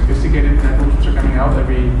very sophisticated networks which are coming out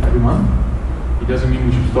every month. It doesn't mean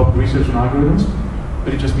we should stop research on algorithms,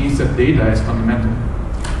 but it just means that data is fundamental.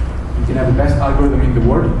 You can have the best algorithm in the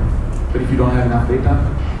world, but if you don't have enough data,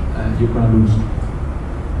 you're going to lose.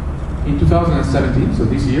 In 2017, so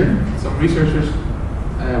this year, some researchers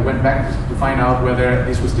went back to find out whether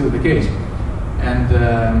this was still the case. And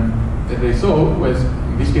that they saw was,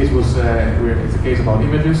 in this case, it's a case about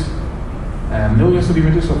images, millions of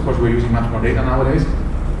images. Of course, we're using much more data nowadays.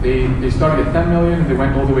 They started at 10 million, and they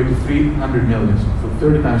went all the way to 300 million, so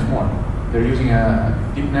 30 times more. They're using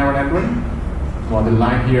a deep neural network. Well, the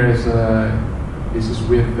line here is this is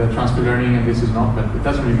with transfer learning, and this is not, but it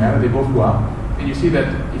doesn't really matter. They both go up, and you see that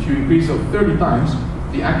if you increase it 30 times,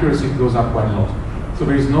 the accuracy goes up quite a lot. So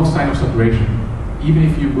there is no sign of saturation, even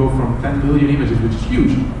if you go from 10 million images, which is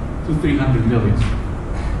huge, to 300 million.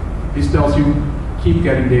 This tells you keep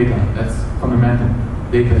getting data. That's fundamental.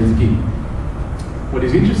 Data is key. What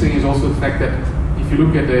is interesting is also the fact that if you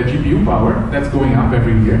look at the GPU power, that's going up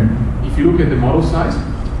every year. If you look at the model size,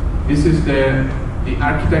 this is the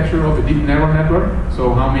architecture of a deep neural network.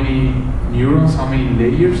 So how many neurons, how many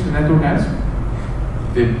layers the network has.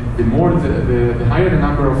 The higher the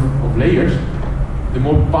number of layers, the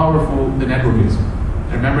more powerful the network is.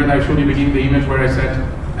 Remember that I showed you beginning of the image where I said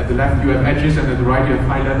at the left you have edges and at the right you have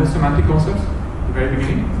high-level semantic concepts at the very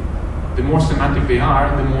beginning? The more semantic they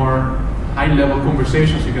are, the more high-level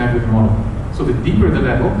conversations you can have with the model. So the deeper the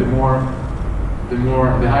level, the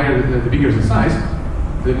higher, the bigger the size,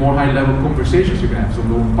 the more high-level conversations you can have, so the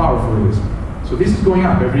more powerful it is. So this is going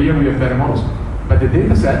up. Every year we have better models. But the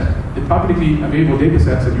data set, the publicly available data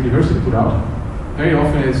sets that universities put out, very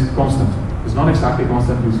often is constant. It's not exactly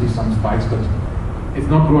constant, you see some spikes, but it's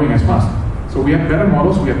not growing as fast. So we have better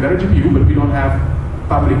models, we have better GPU, but we don't have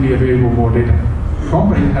publicly available more data.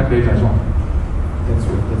 Companies have data as well.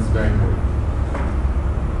 That's very important.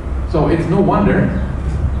 So it's no wonder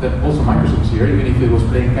that also Microsoft is here, even if it was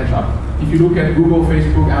playing catch up. If you look at Google,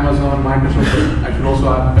 Facebook, Amazon, Microsoft, I should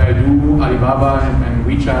also add Baidu, Alibaba, and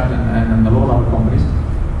WeChat, and a lot of other companies.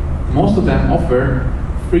 Most of them offer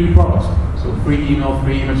free products. So free email,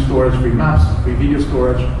 free image storage, free maps, free video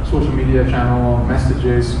storage, social media channel,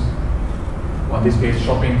 messages. Well, in this case,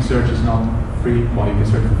 shopping search is not free. Well, you can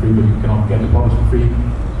search for free, but you cannot get the products for free.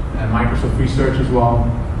 And Microsoft free search as well.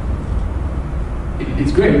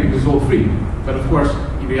 It's great because it's all free. But of course,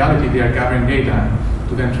 in reality, they are gathering data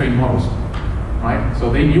to then train models, right?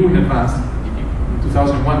 So they knew in advance. In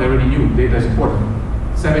 2001, they already knew data is important.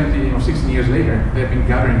 17 or 16 years later, they've been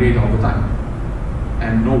gathering data all the time.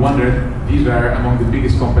 And no wonder these are among the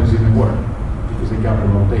biggest companies in the world because they gather a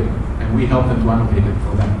lot of data. And we help them to annotate it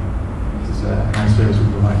for them. This is a nice service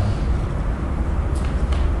we provide.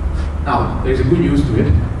 Now, there's a good news to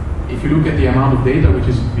it. If you look at the amount of data which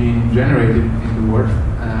is being generated in the world,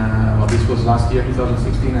 well, this was last year,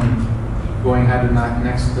 2016, and going ahead in the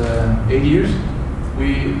next 8 years,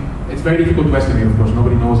 it's very difficult to estimate, of course.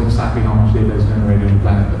 Nobody knows exactly how much data is generated on the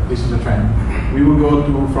planet, but this is a trend. We will go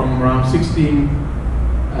to from around 16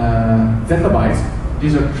 zettabytes.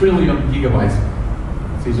 These are trillion gigabytes.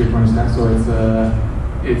 It's easier to understand. So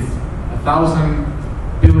it's 1,000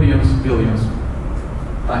 billions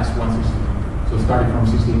times 160. So starting from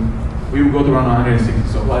 16, we will go to around 160.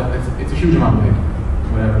 So it's a huge amount of data,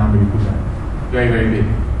 whatever number you put there. Very, very big.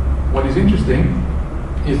 What is interesting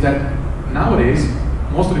is that nowadays,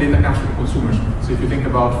 most of the data comes from consumers. So if you think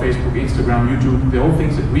about Facebook, Instagram, YouTube, they're all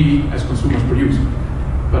things that we as consumers produce.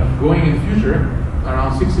 But going in the future,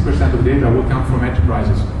 around 60% of data will come from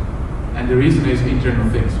enterprises. And the reason is Internet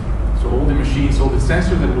of Things. So all the machines, all the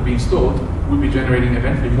sensors that will be installed will be generating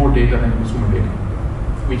eventually more data than consumer data.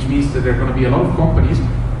 Which means that there are going to be a lot of companies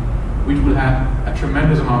which will have a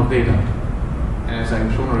tremendous amount of data. And as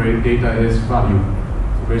I've shown already, data is value.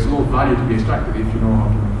 So there's a lot of value to be extracted if you know how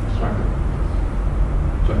to extract it.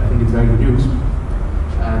 So I think it's very good news.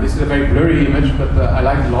 This is a very blurry image, but I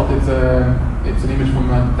like it a lot. It's an image from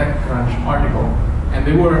a TechCrunch article, and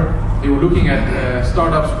they were looking at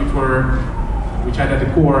startups which had at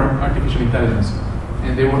the core artificial intelligence,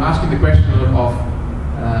 and they were asking the question of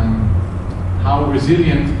how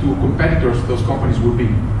resilient to competitors those companies would be.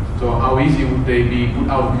 So how easy would they be put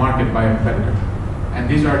out of market by a competitor? And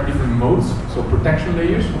these are different modes, so protection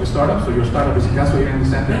layers of a startup. So your startup is just here in the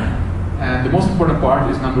center. And the most important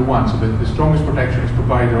part is number one, so the strongest protection is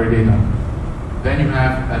proprietary data. Then you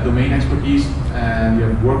have domain expertise, and you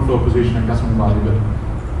have workflow position and customer value,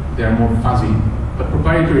 but they are more fuzzy. But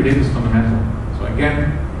proprietary data is fundamental. So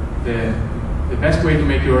again, the best way to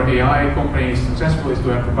make your AI company successful is to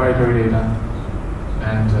have proprietary data.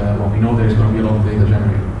 And well, we know there's going to be a lot of data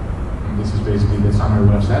generated. And this is basically the summary of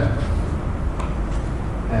what I've said.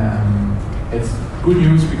 It's good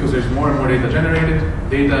news because there's more and more data generated.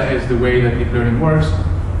 Data is the way that deep learning works.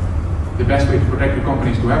 The best way to protect your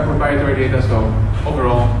company is to have proprietary data. So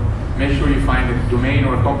overall, make sure you find a domain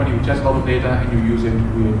or a company which has a lot of data and you use it to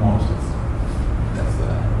create models. That's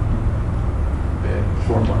the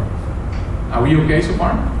short part. Are we okay so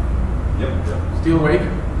far? Yep. Still awake?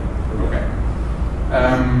 Okay.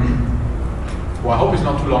 Well, I hope it's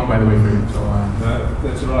not too long, by the way, for you. So, no,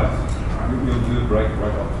 that's right. We'll do a break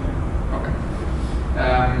right after you. Okay.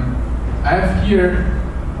 I have here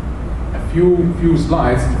a few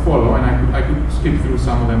slides to follow, and I could skip through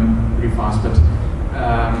some of them pretty fast. But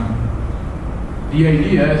the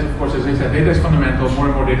idea is, of course, as I said, data is fundamental. More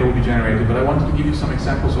and more data will be generated. But I wanted to give you some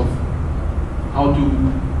examples of how to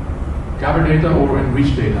gather data or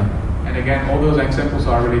enrich data. And again, all those examples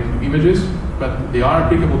are related to images, but they are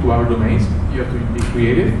applicable to our domains. You have to be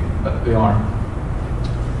creative, but they are.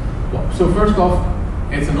 Well, so first off,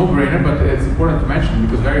 it's a no-brainer, but it's important to mention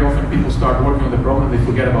because very often people start working on the problem and they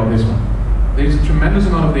forget about this one. There's a tremendous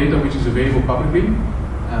amount of data which is available publicly.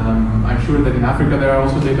 I'm sure that in Africa there are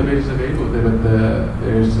also databases available, but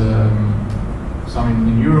there's some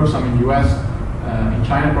in Europe, some in US, in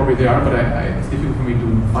China probably they are, but it's difficult for me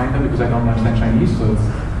to find them because I don't understand Chinese, so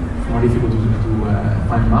it's more difficult to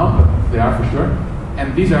find them out, but they are for sure.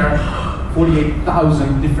 And these are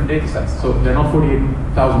 48,000 different data sets. So they're not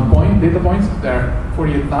 48,000 data points, they're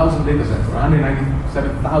 48,000 data sets, or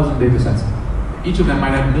 197,000 data sets. Each of them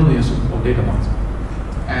might have millions of data points.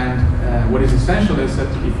 And what is essential is that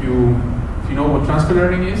if you know what transfer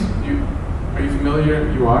learning is, are you familiar?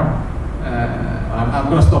 You are. I'm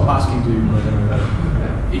going to stop asking to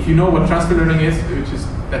you. If you know what transfer learning is, which is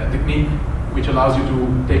that technique which allows you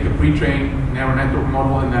to take a pre-trained neural network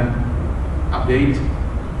model and then update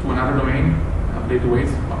to another domain, update the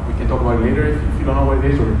weights. Well, we can talk about it later if you don't know what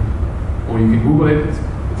it is, or you can Google it.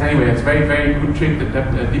 Anyway, it's a very, very good trick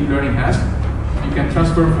that deep learning has. You can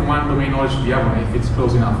transfer from one domain knowledge to the other one if it's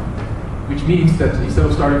close enough. Which means that instead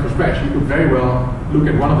of starting from scratch, you could very well look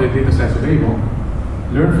at one of the data sets available,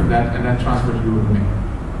 learn from that, and then transfer to your domain.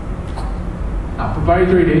 Now,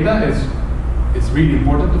 proprietary data is really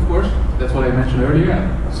important, of course. That's what I mentioned earlier.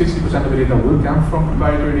 60% of the data will come from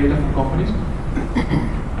proprietary data from companies.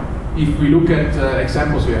 If we look at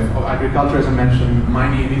examples here of agriculture, as I mentioned,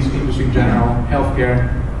 mining industry in general, healthcare,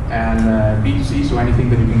 and B2C, so anything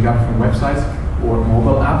that you can get from websites or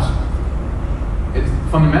mobile apps, it's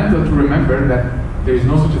fundamental to remember that there is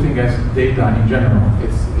no such a thing as data in general.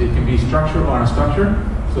 It can be structured or unstructured.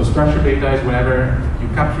 So structured data is whenever you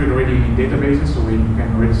capture it already in databases, so you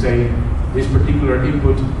can already say this particular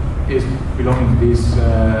input is belonging to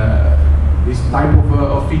this type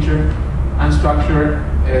of feature. Unstructured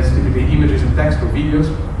is typically images and text or videos.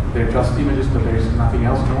 They're just images, but there's nothing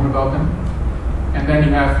else known about them. And then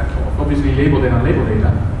you have obviously labeled and unlabeled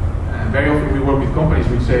data. And very often we work with companies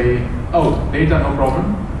which say, oh, data, no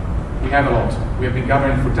problem. We have a lot. We have been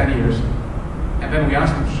gathering for 10 years. And then we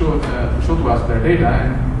asked them to show to us their data,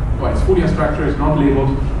 and well, it's fully unstructured, it's not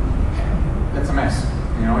labeled. That's a mess.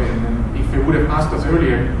 You know, and if they would have asked us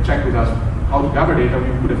earlier, check with us how to gather data, we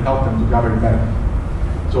would have helped them to gather it better.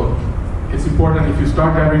 So it's important, if you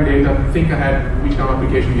start gathering data, think ahead which kind of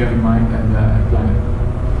application you have in mind and plan it.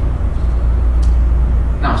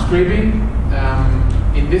 Now, scraping.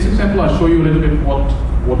 In this example, I'll show you a little bit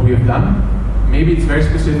what we have done. Maybe it's very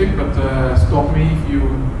specific, but stop me if you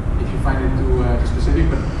find it too specific.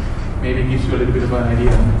 But maybe it gives you a little bit of an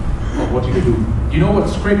idea of what you can do. Do you know what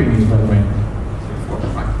scraping is, by the way? Of course,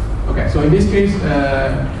 fine. Okay, so in this case,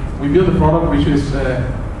 we built a product which is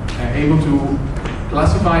able to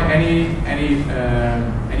classify any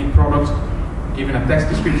product given a text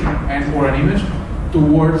description and or an image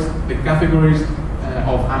towards the categories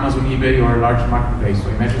of Amazon, eBay, or a large marketplace. So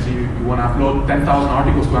imagine you want to upload 10,000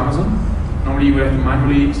 articles to Amazon. Normally you have to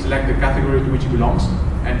manually select the category to which it belongs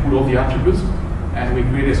and put all the attributes, and we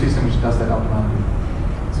created a system which does that automatically.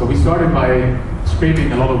 So we started by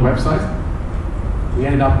scraping a lot of websites. We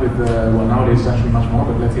ended up with, well, nowadays it's actually much more,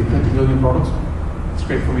 but let's say 20 million products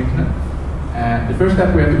scraped from the internet. And the first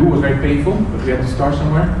step we had to do was very painful, but we had to start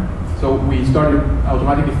somewhere. So we started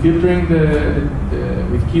automatically filtering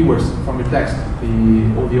with keywords from the text,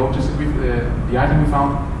 all the objects, the item we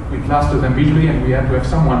found. We clustered them visually, and we had to have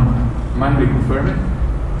someone manually confirm it.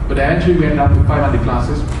 But eventually we ended up with 500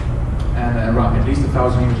 classes and around at least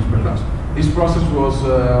 1,000 images per class. This process was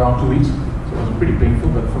around 2 weeks, so it was pretty painful,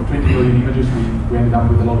 but from 20 million images we ended up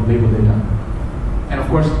with a lot of label data. And of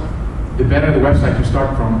course, the better the website you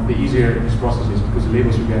start from, the easier this process is, because the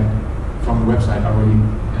labels you get from the website are really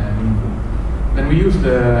meaningful. Then we used,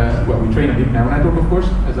 we trained a deep neural network, of course,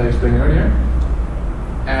 as I explained earlier.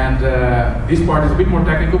 And this part is a bit more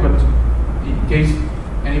technical, but in case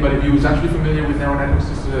anybody of you is actually familiar with neural networks,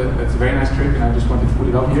 that's a very nice trick, and I just wanted to put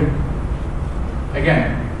it up here.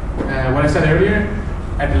 Again, what I said earlier,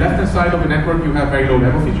 at the left-hand side of the network you have very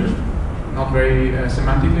low-level features, not very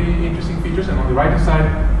semantically interesting features, and on the right-hand side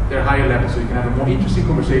they're higher level, so you can have a more interesting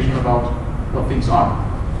conversation about what things are.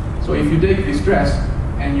 So if you take this dress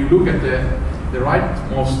and you look at the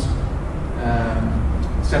rightmost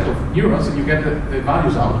set of neurons and you get the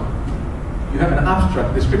values out, you have an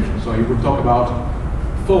abstract description. So you would talk about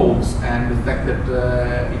folds and the fact that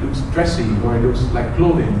it looks dressy or it looks like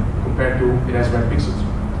clothing compared to it has red pixels.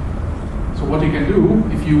 So what you can do,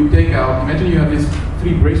 if you take out, imagine you have these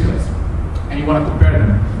 3 bracelets and you want to compare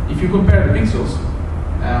them. If you compare the pixels,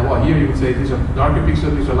 well, here you would say these are darker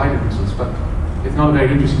pixels, these are lighter pixels, but it's not a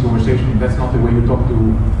very interesting conversation. That's not the way you talk to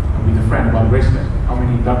with a friend about a bracelet. How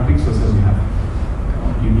many dark pixels does he have?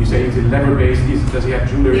 You say, is it leather-based? Does he have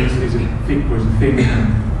jewelry? Is it thick or is it thin?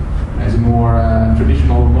 As a more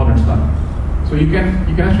traditional modern style. So you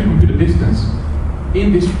can actually compute the distance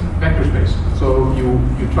in this vector space. So you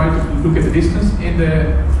try to look at the distance in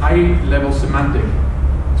the high-level semantic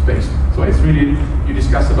space. So it's really, you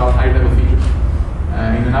discuss about high-level features.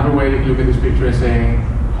 In another way, you can look at this picture and saying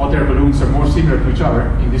hot air balloons are more similar to each other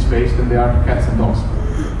in this space than they are to cats and dogs.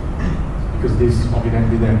 Because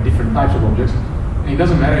obviously there are different types of objects. And it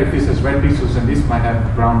doesn't matter if this has red pixels and this might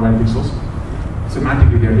have brown red pixels.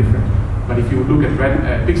 Semantically they're different. But if you look at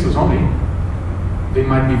red pixels only, they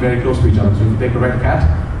might be very close to each other. So if you take a red cat,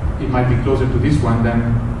 it might be closer to this one than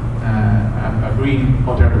a green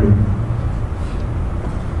hot air balloon.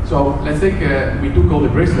 So let's take, we took all the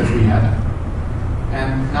bracelets we had,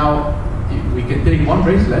 and now we can take one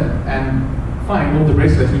bracelet and find all the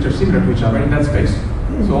bracelets which are similar to each other in that space.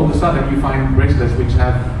 So all of a sudden you find bracelets which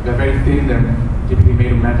they're very thin, they're typically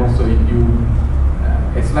made of metal, so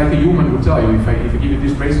it's like a human would tell you, if I give you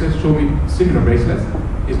this bracelet, show me similar bracelets.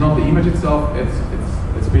 It's not the image itself,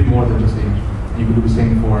 it's a bit more than just the image. And you can do the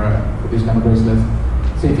same for this kind of bracelets.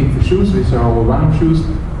 Same thing for shoes. These are all random shoes.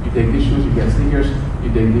 You take these shoes, you get sneakers.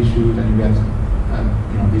 You take these shoes and you get,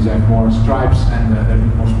 these have more stripes and they're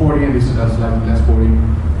more sporty, and this is slightly less sporty.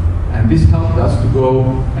 And this helped us to go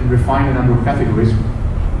and refine a number of categories.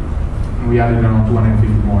 And we added around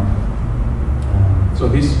 250 more. So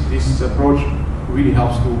this approach really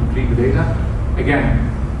helps to clean the data. Again,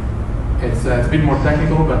 it's a bit more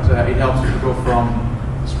technical, but it helps you to go from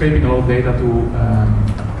scraping a lot of data to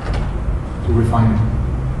refine it.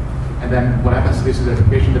 And then what happens, this is the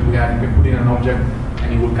application that we have, you can put in an object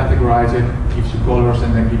and it will categorize it, gives you colors,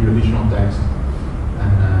 and then give you additional text.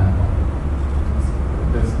 And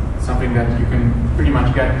that's something that you can pretty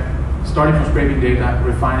much get starting from scraping data,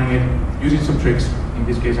 refining it, using some tricks, in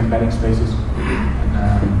this case embedding spaces,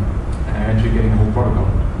 and eventually getting a whole protocol.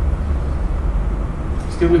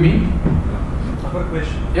 Still with me? I've got a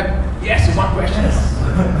question. Yeah. Yes, one question.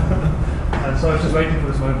 So I was just waiting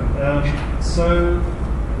for this moment. So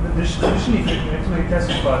traditionally, if you actually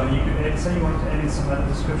classify, then you could add, say you want to add in some other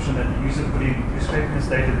description that the user put in, you scrape in this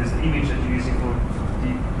data, there's the image that you're using for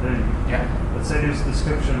deep learning. Yeah. Let's say there's a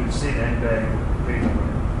description which said and bag or very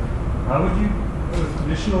important. How would you, with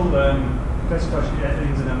traditional classifiers, you add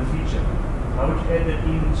that as another feature? How would you add that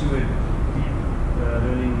into a deep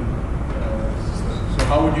learning system? So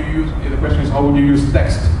how would you use, the question is how would you use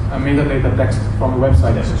text, metadata text from the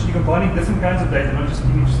website? Yeah, so you're combining different kinds of data, not just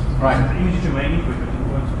images. Right. So the image is your main input, but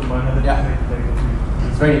you want to combine other data too.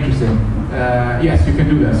 It's very interesting. Yes, you can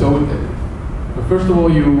do that. So first of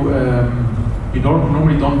all, you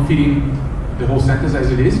normally don't feed in the whole sentence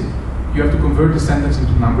as it is. You have to convert the sentence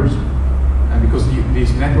into numbers, because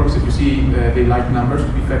these networks that you see, they like numbers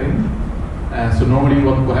to be fed in. So normally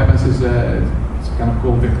what happens is it's kind of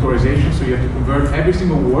called vectorization. So you have to convert every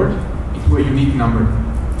single word into a unique number.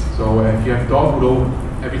 So if you have dog,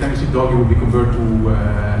 every time you see dog, you will be converted to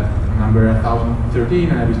number 1013,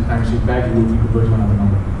 and every time you see bag, you will be converted to another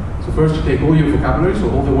number. So first you take all your vocabulary, so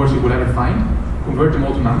all the words you will ever find, convert them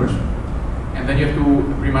all to numbers, and then you have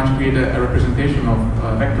to pretty much create a representation of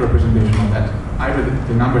vector representation of that, either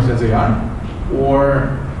the numbers as they are,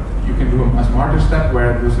 or you can do a smarter step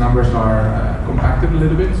where those numbers are compacted a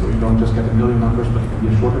little bit, so you don't just get a million numbers, but it can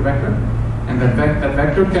be a shorter vector, and that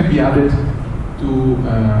vector can be added to.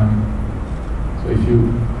 So if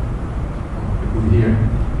you put it here,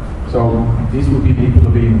 so this would be the input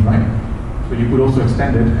of the image, right? So you could also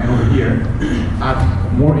extend it, and over here, add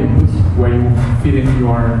more inputs where you feed in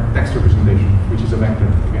your text representation, which is a vector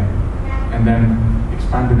again, and then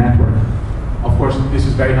expand the network. Of course, this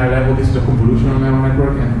is very high level. This is a convolutional neural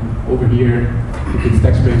network, and over here, if it's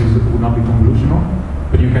text-based, it would not be convolutional.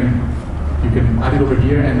 But you can add it over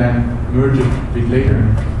here and then merge it a bit later.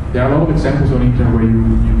 There are a lot of examples on the internet where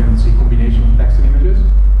you can see combination of text and images,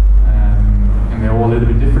 and they're all a little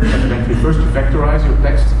bit different. But eventually, first you vectorize your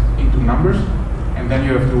text into numbers, and then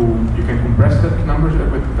you can compress that numbers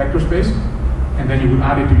with vector space, and then you will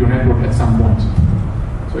add it to your network at some point.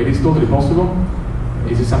 So it is totally possible.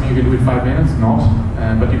 Is it something you can do in 5 minutes? Not,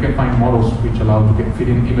 but you can find models which allow to fit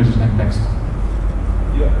in images and text.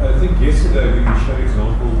 Yeah, I think yesterday we showed an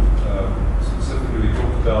example. Specifically, we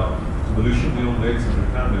talked about convolutional neural nets and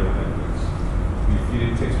recurrent neural networks. We feed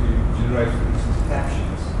in text, we generate, for instance,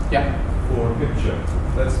 captions for a picture.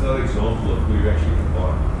 That's another example of where you actually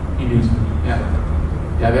combine. Indeed.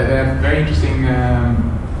 Yeah, there are very interesting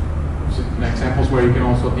examples where you can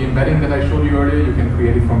also, the embedding that I showed you earlier, you can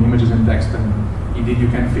create it from images and text, and indeed you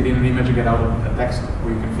can fit in an image and get out of a text,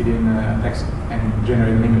 or you can fit in text and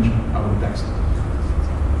generate an image out of the text.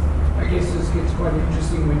 I guess this gets quite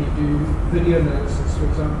interesting when you do video analysis. For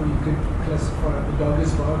example, you could classify the dog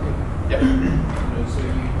as barking. Yep. So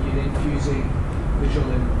you're then fusing visual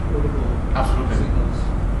and audible signals.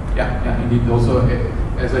 Yeah, indeed. Also,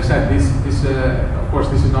 as I said, this of course,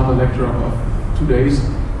 this is not a lecture of 2 days,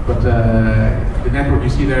 but the network you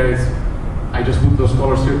see there is, I just put those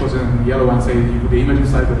color circles in yellow and say you put the image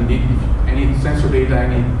inside, but indeed, any sensor data,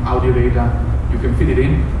 any audio data, you can fit it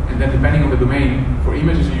in, and then depending on the domain, for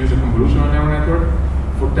images you use a convolutional neural network,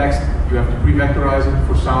 for text you have to pre-vectorize it,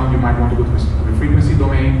 for sound you might want to go to the frequency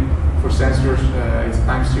domain, for sensors it's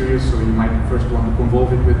time series, so you might first want to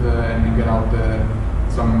convolve it with and get out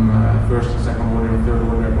some first, second order, third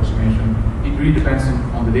order approximation. It really depends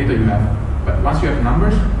on the data you have, but once you have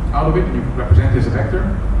numbers out of it and you represent it as a vector,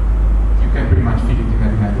 you can pretty much feed it in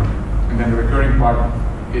every network. And then the recurring part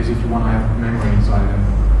is if you want to have memory inside and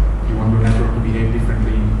you want your network to behave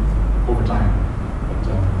differently over time. But,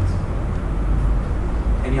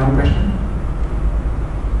 any other question?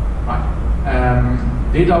 Right.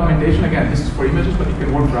 Data augmentation, again, this is for images, but it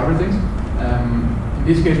can work for other things. In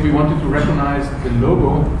this case, we wanted to recognize the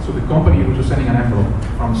logo, so the company which was sending an envelope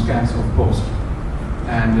from scans of post.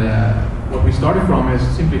 And what we started from is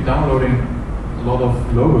simply downloading a lot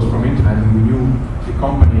of logos from internet, and we knew the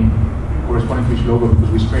company corresponding to each logo because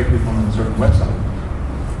we scraped it from a certain website.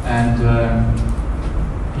 And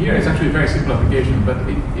here it's actually a very simple application, but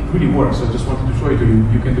it really works. So I just wanted to show it to you.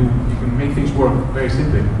 You can make things work very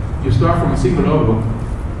simply. You start from a single logo.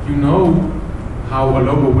 You know how a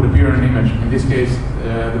logo would appear in an image. In this case,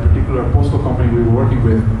 the particular postal company we were working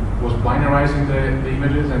with was binarizing the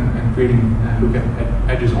images and creating look at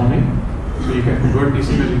edges only. So you can convert this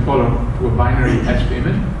image in color to a binary edged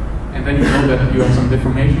image, and then you know that you have some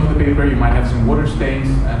deformation of the paper. You might have some water stains,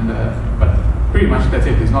 and but pretty much that's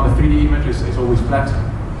it. It's not a 3D image. It's always flat.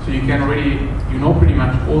 So you can already, you know pretty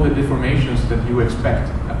much all the deformations that you expect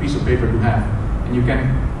a piece of paper to have, and you can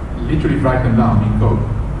literally write them down in code.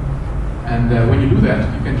 And when you do that,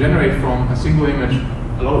 you can generate from a single image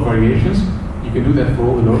a lot of variations. You can do that for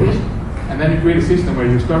all the logos. And then you create a system where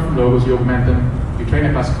you start from logos, you augment them, you train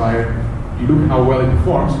a classifier, you look at how well it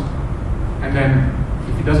performs, and then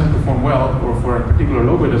if it doesn't perform well, or for a particular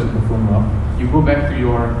logo it doesn't perform well, you go back to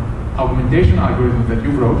your augmentation algorithm that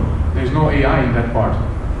you wrote. There's no AI in that part.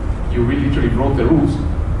 You really literally wrote the rules,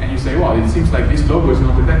 and you say, well, it seems like this logo is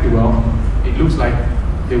not detected well. It looks like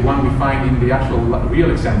the one we find in the actual real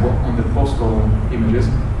example on the postal images,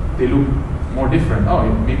 they look more different. Oh,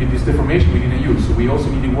 maybe this deformation we didn't use, so we also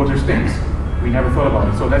needed water stains. We never thought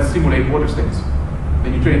about it, so let's simulate water stains.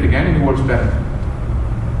 Then you train it again and it works better.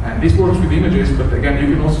 And this works with images, but again,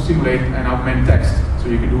 you can also simulate and augment text. So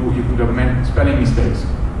you could augment spelling mistakes.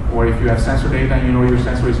 Or if you have sensor data and you know your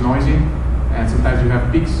sensor is noisy, and sometimes you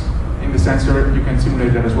have peaks in the sensor, you can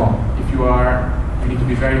simulate that as well. If you need to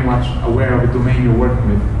be very much aware of the domain you're working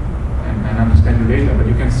with and understand your data, but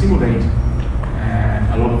you can simulate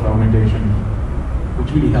a lot of augmentation,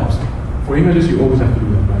 which really helps. For images, you always have to do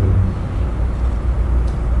that, by the way.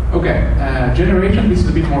 Okay, generation, this is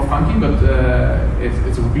a bit more funky, but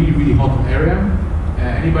it's a really, really hot area.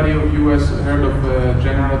 Anybody of you has heard of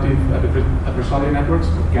generative adversarial networks,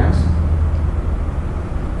 or GANs?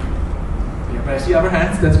 Yeah, but I see other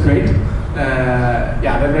hands, that's great.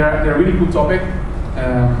 Yeah, they're a really cool topic.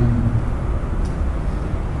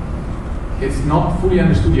 It's not fully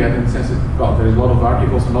understood yet in the sense that, well, there's a lot of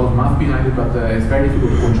articles, a lot of math behind it, but it's very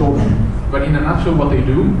difficult to control them. But in a nutshell, what they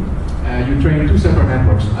do, you train two separate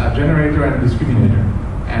networks, a generator and a discriminator.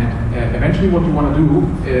 And eventually what you want to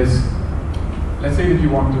do is, let's say that you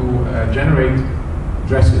want to generate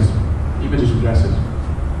dresses, images of dresses.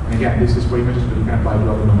 And again, this is for images, but you can apply to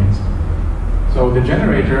other domains. So the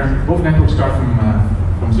generator, both networks start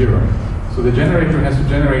from zero. So the generator has to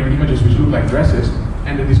generate images which look like dresses,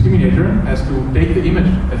 and the discriminator has to take the image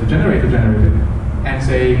that the generator generated and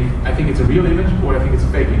say, I think it's a real image, or I think it's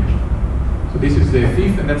a fake image. So this is the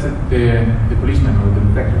thief, and that's the policeman or the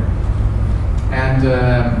detective. And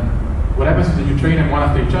what happens is that you train them one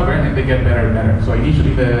after each other, and they get better and better. So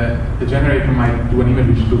initially the generator might do an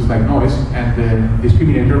image which looks like noise, and the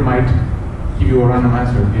discriminator might give you a random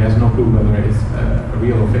answer. He has no clue whether it's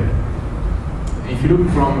real or fake. If you look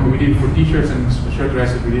from, we did for t-shirts and shirt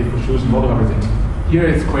dresses, we did for shoes and a lot of other things. Here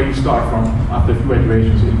it's where you start from after a few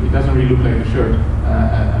iterations. It doesn't really look like a shirt,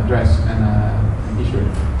 a dress, and a t-shirt.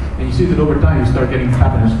 And you see that over time you start getting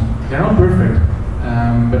patterns. They're not perfect,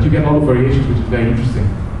 but you get a lot of variations, which is very interesting.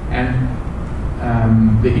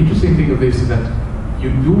 And the interesting thing of this is that you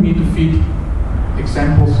do need to feed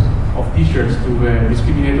examples of t-shirts to the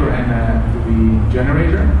discriminator and to the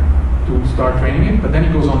generator to start training it, but then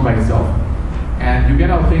it goes on by itself. And you get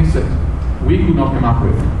out things that we could not come up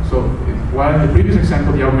with. So while in the previous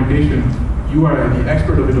example, the augmentation, you are the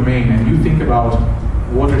expert of the domain and you think about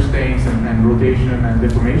water stains and rotation and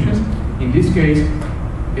deformations. In this case,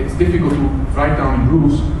 it's difficult to write down in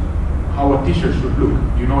rules how a t-shirt should look.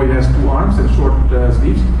 You know it has two arms and short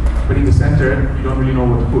sleeves, but in the center, you don't really know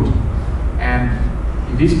what to put. And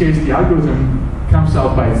in this case, the algorithm comes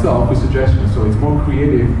out by itself with suggestions, so it's more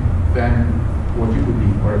creative than what you could be,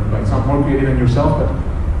 or it's not more creative than yourself, but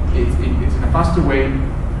it's in a faster way,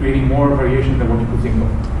 creating more variation than what you could think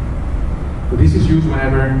of. So this is used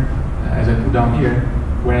whenever, as I put down here,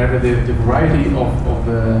 whenever the variety of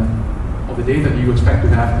the data that you expect to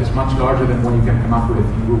have is much larger than what you can come up with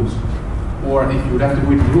in rules. Or if you would have to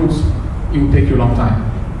do it in rules, it would take you a long time.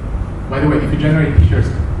 By the way, if you generate t-shirts,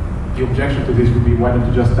 the objection to this would be, why don't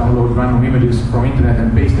you just download random images from internet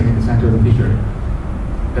and paste them in the center of the t-shirt?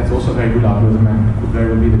 That's also a very good algorithm, and it could very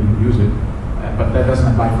well be that you could use it. But that doesn't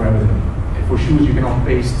apply for everything. For shoes, you cannot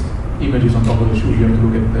paste images on top of the shoe. You have to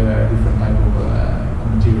look at the different type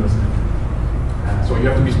of materials. So you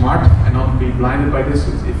have to be smart and not be blinded by this.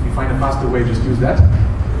 If you find a faster way, just use that.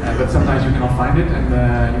 But sometimes you cannot find it, and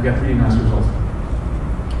you get really nice results.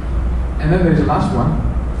 And then there's the last one.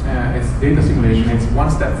 It's data simulation. It's one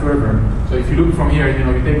step further. So if you look from here, you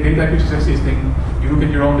take data which is existing, you look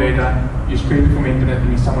at your own data, you scrape it from internet,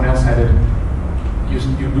 meaning someone else had it. You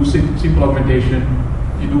do simple augmentation,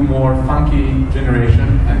 you do more funky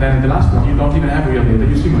generation, and then the last one, you don't even have real data,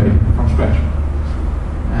 you simulate it from scratch.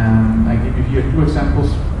 I give you here two examples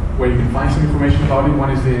where you can find some information about it.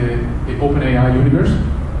 One is the OpenAI universe.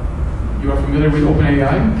 You are familiar with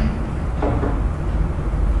OpenAI?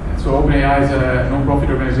 So OpenAI is a non-profit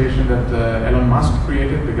organization that Elon Musk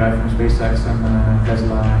created, the guy from SpaceX and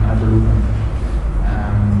Tesla and Hyperloop,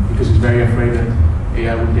 because he's very afraid that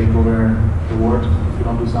AI will take over the world if you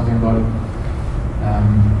don't do something about it.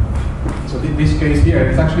 So in this case here,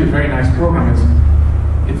 it's actually a very nice program.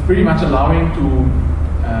 It's pretty much allowing to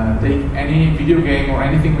take any video game or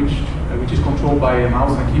anything which is controlled by a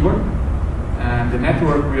mouse and a keyboard, and the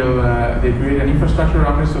network will they create an infrastructure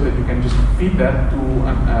around it so that you can just feed that to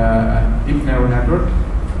a deep neural network,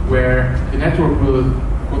 where the network will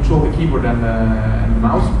control the keyboard and the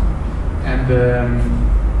mouse, and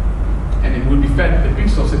it will be fed the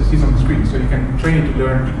pixels that it sees on the screen, so you can train it to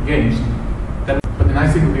learn games. But the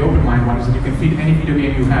nice thing with the OpenMind one is that you can feed any video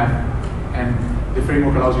game you have, and the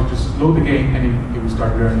framework allows you to just load the game and it will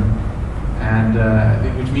start learning. And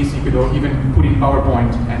which means you could even put in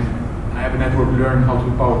PowerPoint, and I have a network learn how to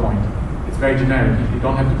do PowerPoint. It's very generic. You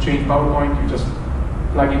don't have to change PowerPoint. You just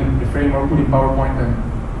plug in the framework, put in PowerPoint,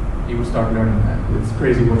 and it will start learning. And it's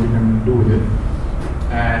crazy what you can do with it.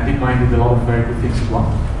 And DeepMind did a lot of very good things as well.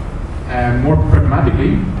 More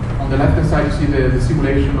pragmatically, on the left-hand side you see the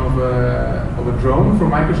simulation of a drone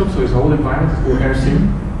from Microsoft. So it's a whole environment. It's called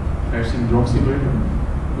AirSim drone simulator,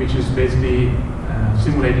 which is basically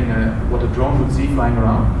simulating what a drone would see flying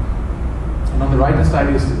around. And on the right-hand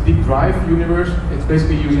side is the Deep Drive universe. It's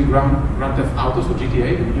basically using Grand Theft Auto, so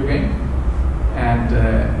GTA, the video game. And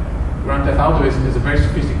Grand Theft Auto is a very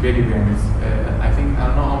sophisticated video game. It's, I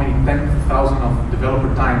don't know how many 10,000 of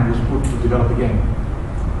developer time was put to develop the game.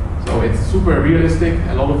 So it's super realistic,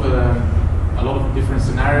 a lot of different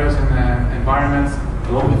scenarios and environments,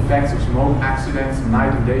 a lot of effects of smoke, accidents,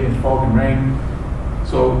 night and day, and fog and rain.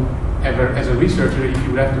 So as a researcher, if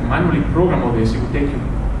you would have to manually program all this, it would take you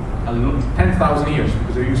 10,000 years,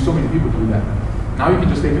 because there use so many people to do that. Now you can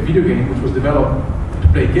just take a video game which was developed to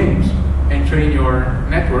play games and train your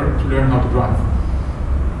network to learn how to drive,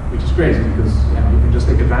 which is crazy, because you can just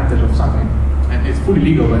take advantage of something. And it's fully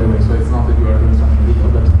legal, by the way, so it's not that you are doing something illegal,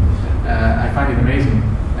 but I find it amazing.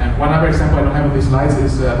 And one other example I don't have on these slides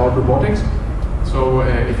is about robotics. So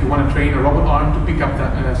if you want to train a robot arm to pick up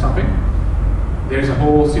something, there's a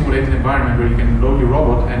whole simulated environment where you can load your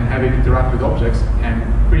robot and have it interact with objects, and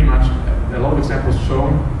pretty much a lot of examples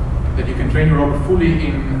shown that you can train your robot fully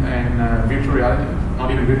in virtual reality, not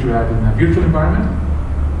even virtual reality, in a virtual environment.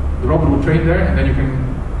 The robot will train there, and then you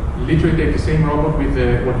can literally take the same robot with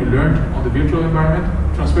what you learned on the virtual environment,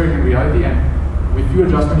 transfer it in reality, and with few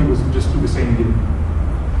adjustments it will just do the same thing.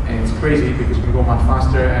 And it's crazy because you can go much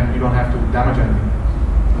faster and you don't have to damage anything.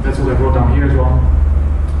 And that's what I wrote down here as well.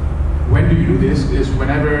 When do you do this is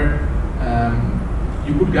whenever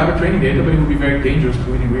you could gather training data, but it would be very dangerous to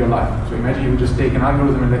do it in real life. So imagine you would just take an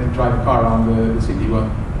algorithm and let it drive a car around the city. Well,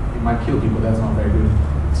 it might kill people, that's not very good.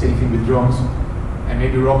 Same thing with drones. And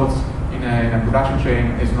maybe robots in a production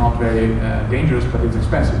chain is not very dangerous, but it's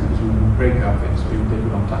expensive because you break that thing, so it will take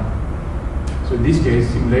a long time. So in this case,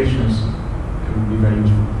 simulations would be very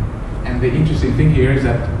useful. And the interesting thing here is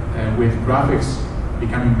that with graphics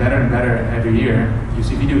becoming better and better every year, you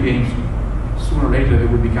see video games, sooner or later they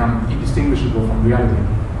will become indistinguishable from reality.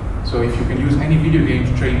 So if you can use any video game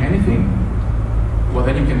to train anything, well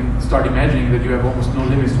then you can start imagining that you have almost no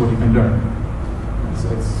limits to what you can learn.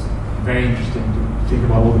 It's very interesting to think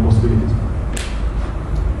about all the possibilities.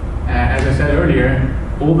 As I said earlier,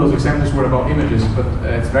 all those examples were about images, but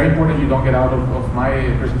it's very important you don't get out of my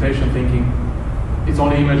presentation thinking it's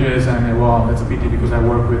only images and well, that's a pity because I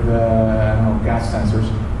work with gas sensors.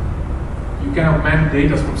 You can augment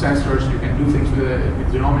data from sensors, you can do things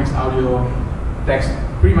with genomics, audio, text.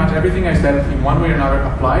 Pretty much everything I said in one way or another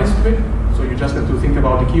applies to it. So you just have to think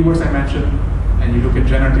about the keywords I mentioned, and you look at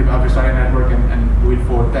generative adversarial network and do it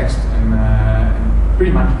for text and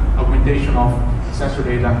pretty much augmentation of sensor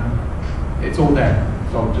data. It's all there.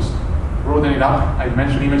 So just broaden it up. I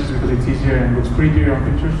mentioned images because it's easier and looks prettier on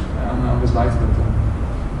pictures on the slides, but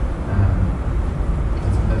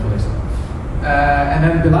that's what I said. And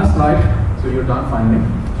then the last slide, so you're done finally.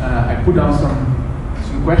 I put down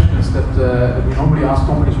some questions that we normally ask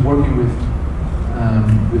companies working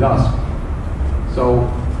with us. So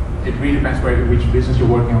it really depends which business you're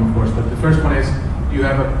working on, of course. But the first one is, do you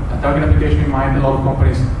have a target application in mind? A lot of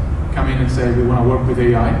companies come in and say, we want to work with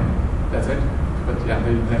AI. That's it. But yeah,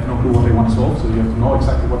 they have no clue what they want to solve, so you have to know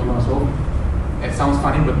exactly what you want to solve. It sounds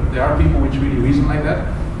funny, but there are people which really reason like that.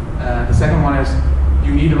 The second one is, do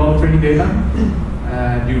you need a lot of training data?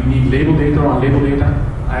 Do you need label data or unlabeled data?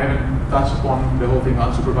 I haven't touched upon the whole thing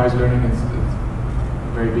unsupervised learning. It's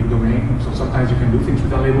a very big domain, so sometimes you can do things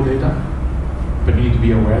with unlabeled data, but you need to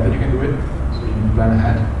be aware that you can do it, so you need to plan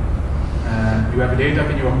ahead. Do you have the data,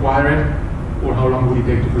 can you acquire it, or how long will it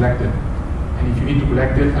take to collect it? And if you need to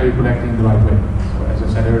collect it, are you collecting it the right way? So as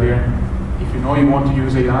I said earlier, if you know you want to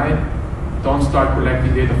use AI, don't start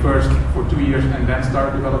collecting data first for 2 years and then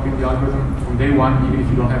start developing the algorithm from day one, even if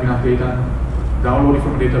you don't have enough data. Download it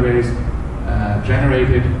from a database, generate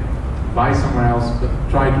it, buy somewhere else, but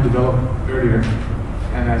try to develop earlier.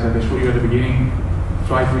 And as I showed you at the beginning,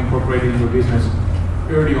 try to incorporate it in your business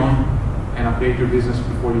early on and update your business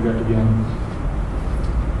before you get to the end.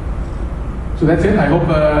 So that's it. I hope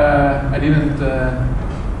I didn't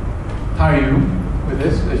tire you with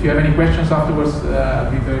this. If you have any questions afterwards,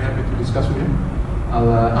 I'll be very happy to discuss with you.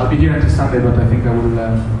 I'll be here until Sunday, but I think I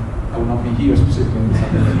will not be here specifically until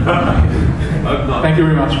Sunday. Thank you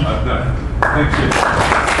very much. Thank you.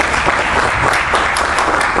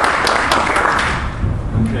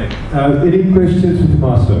 Okay. Any questions for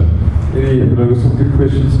Tommaso? There were some good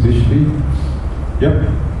questions initially. Yep.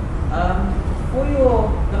 For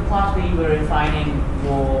the part where you were refining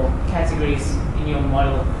your categories in your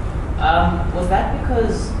model, was that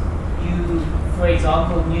because you, for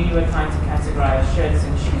example, knew you were trying to categorize shirts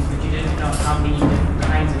and shoes, but you didn't know how many different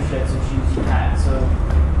kinds of shirts and shoes you had? So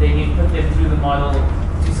then you put them through the model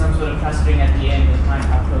to some sort of clustering at the end and find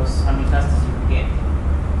how many clusters you could get.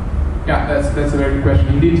 Yeah, that's a very good question.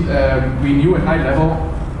 Indeed, we knew at high level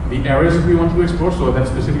the areas we wanted to explore, so that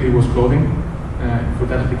specifically was clothing for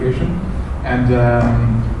that application. And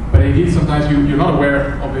but indeed, sometimes you're not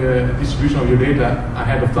aware of the distribution of your data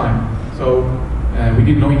ahead of time. So we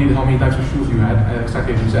didn't know indeed how many types of shoes you had,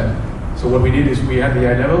 exactly as you said. So what we did is we had the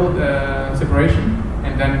high level separation,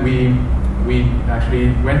 and then we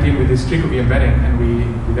actually went in with this trick of the embedding, and we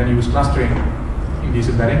then used clustering in this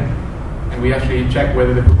embedding. And we actually checked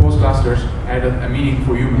whether the proposed clusters had a meaning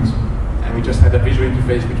for humans. And we just had a visual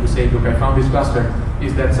interface which would say, look, I found this cluster.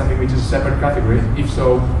 Is that something which is a separate category? If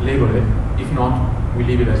so, label it. If not, we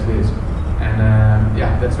leave it as it is. And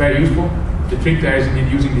yeah, that's very useful. The trick there is indeed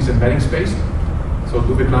using this embedding space. So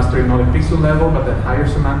do the clustering not at pixel level, but at higher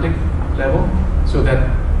semantic level. So that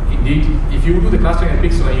indeed, if you do the clustering at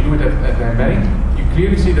pixel and you do it at the embedding, you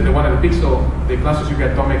clearly see that the one at the pixel, the clusters you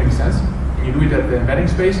get don't make any sense. When you do it at the embedding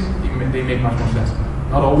space, they make much more sense.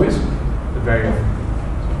 Not always, but very often.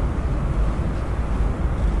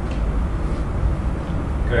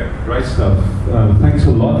 Okay, great stuff. Thanks a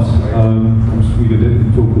lot. We could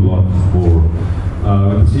definitely talk a lot more.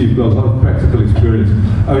 I can see you've got a lot of practical experience.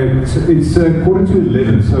 Okay, so it's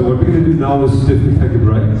 11:15, so what we're going to do now is definitely take a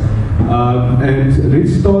break. And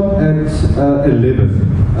let's start at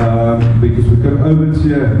 11, because we've got Owens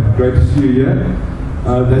here. Great to see you here.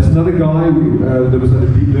 That's another guy that was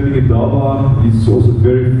at deep learning in Dava. He's also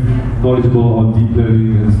very knowledgeable on deep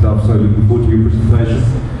learning and stuff, so looking forward to your presentation.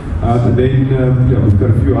 And then yeah, we've got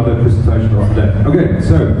a few other presentations after that. Okay,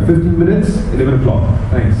 so 15 minutes, 11 o'clock.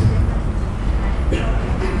 Thanks.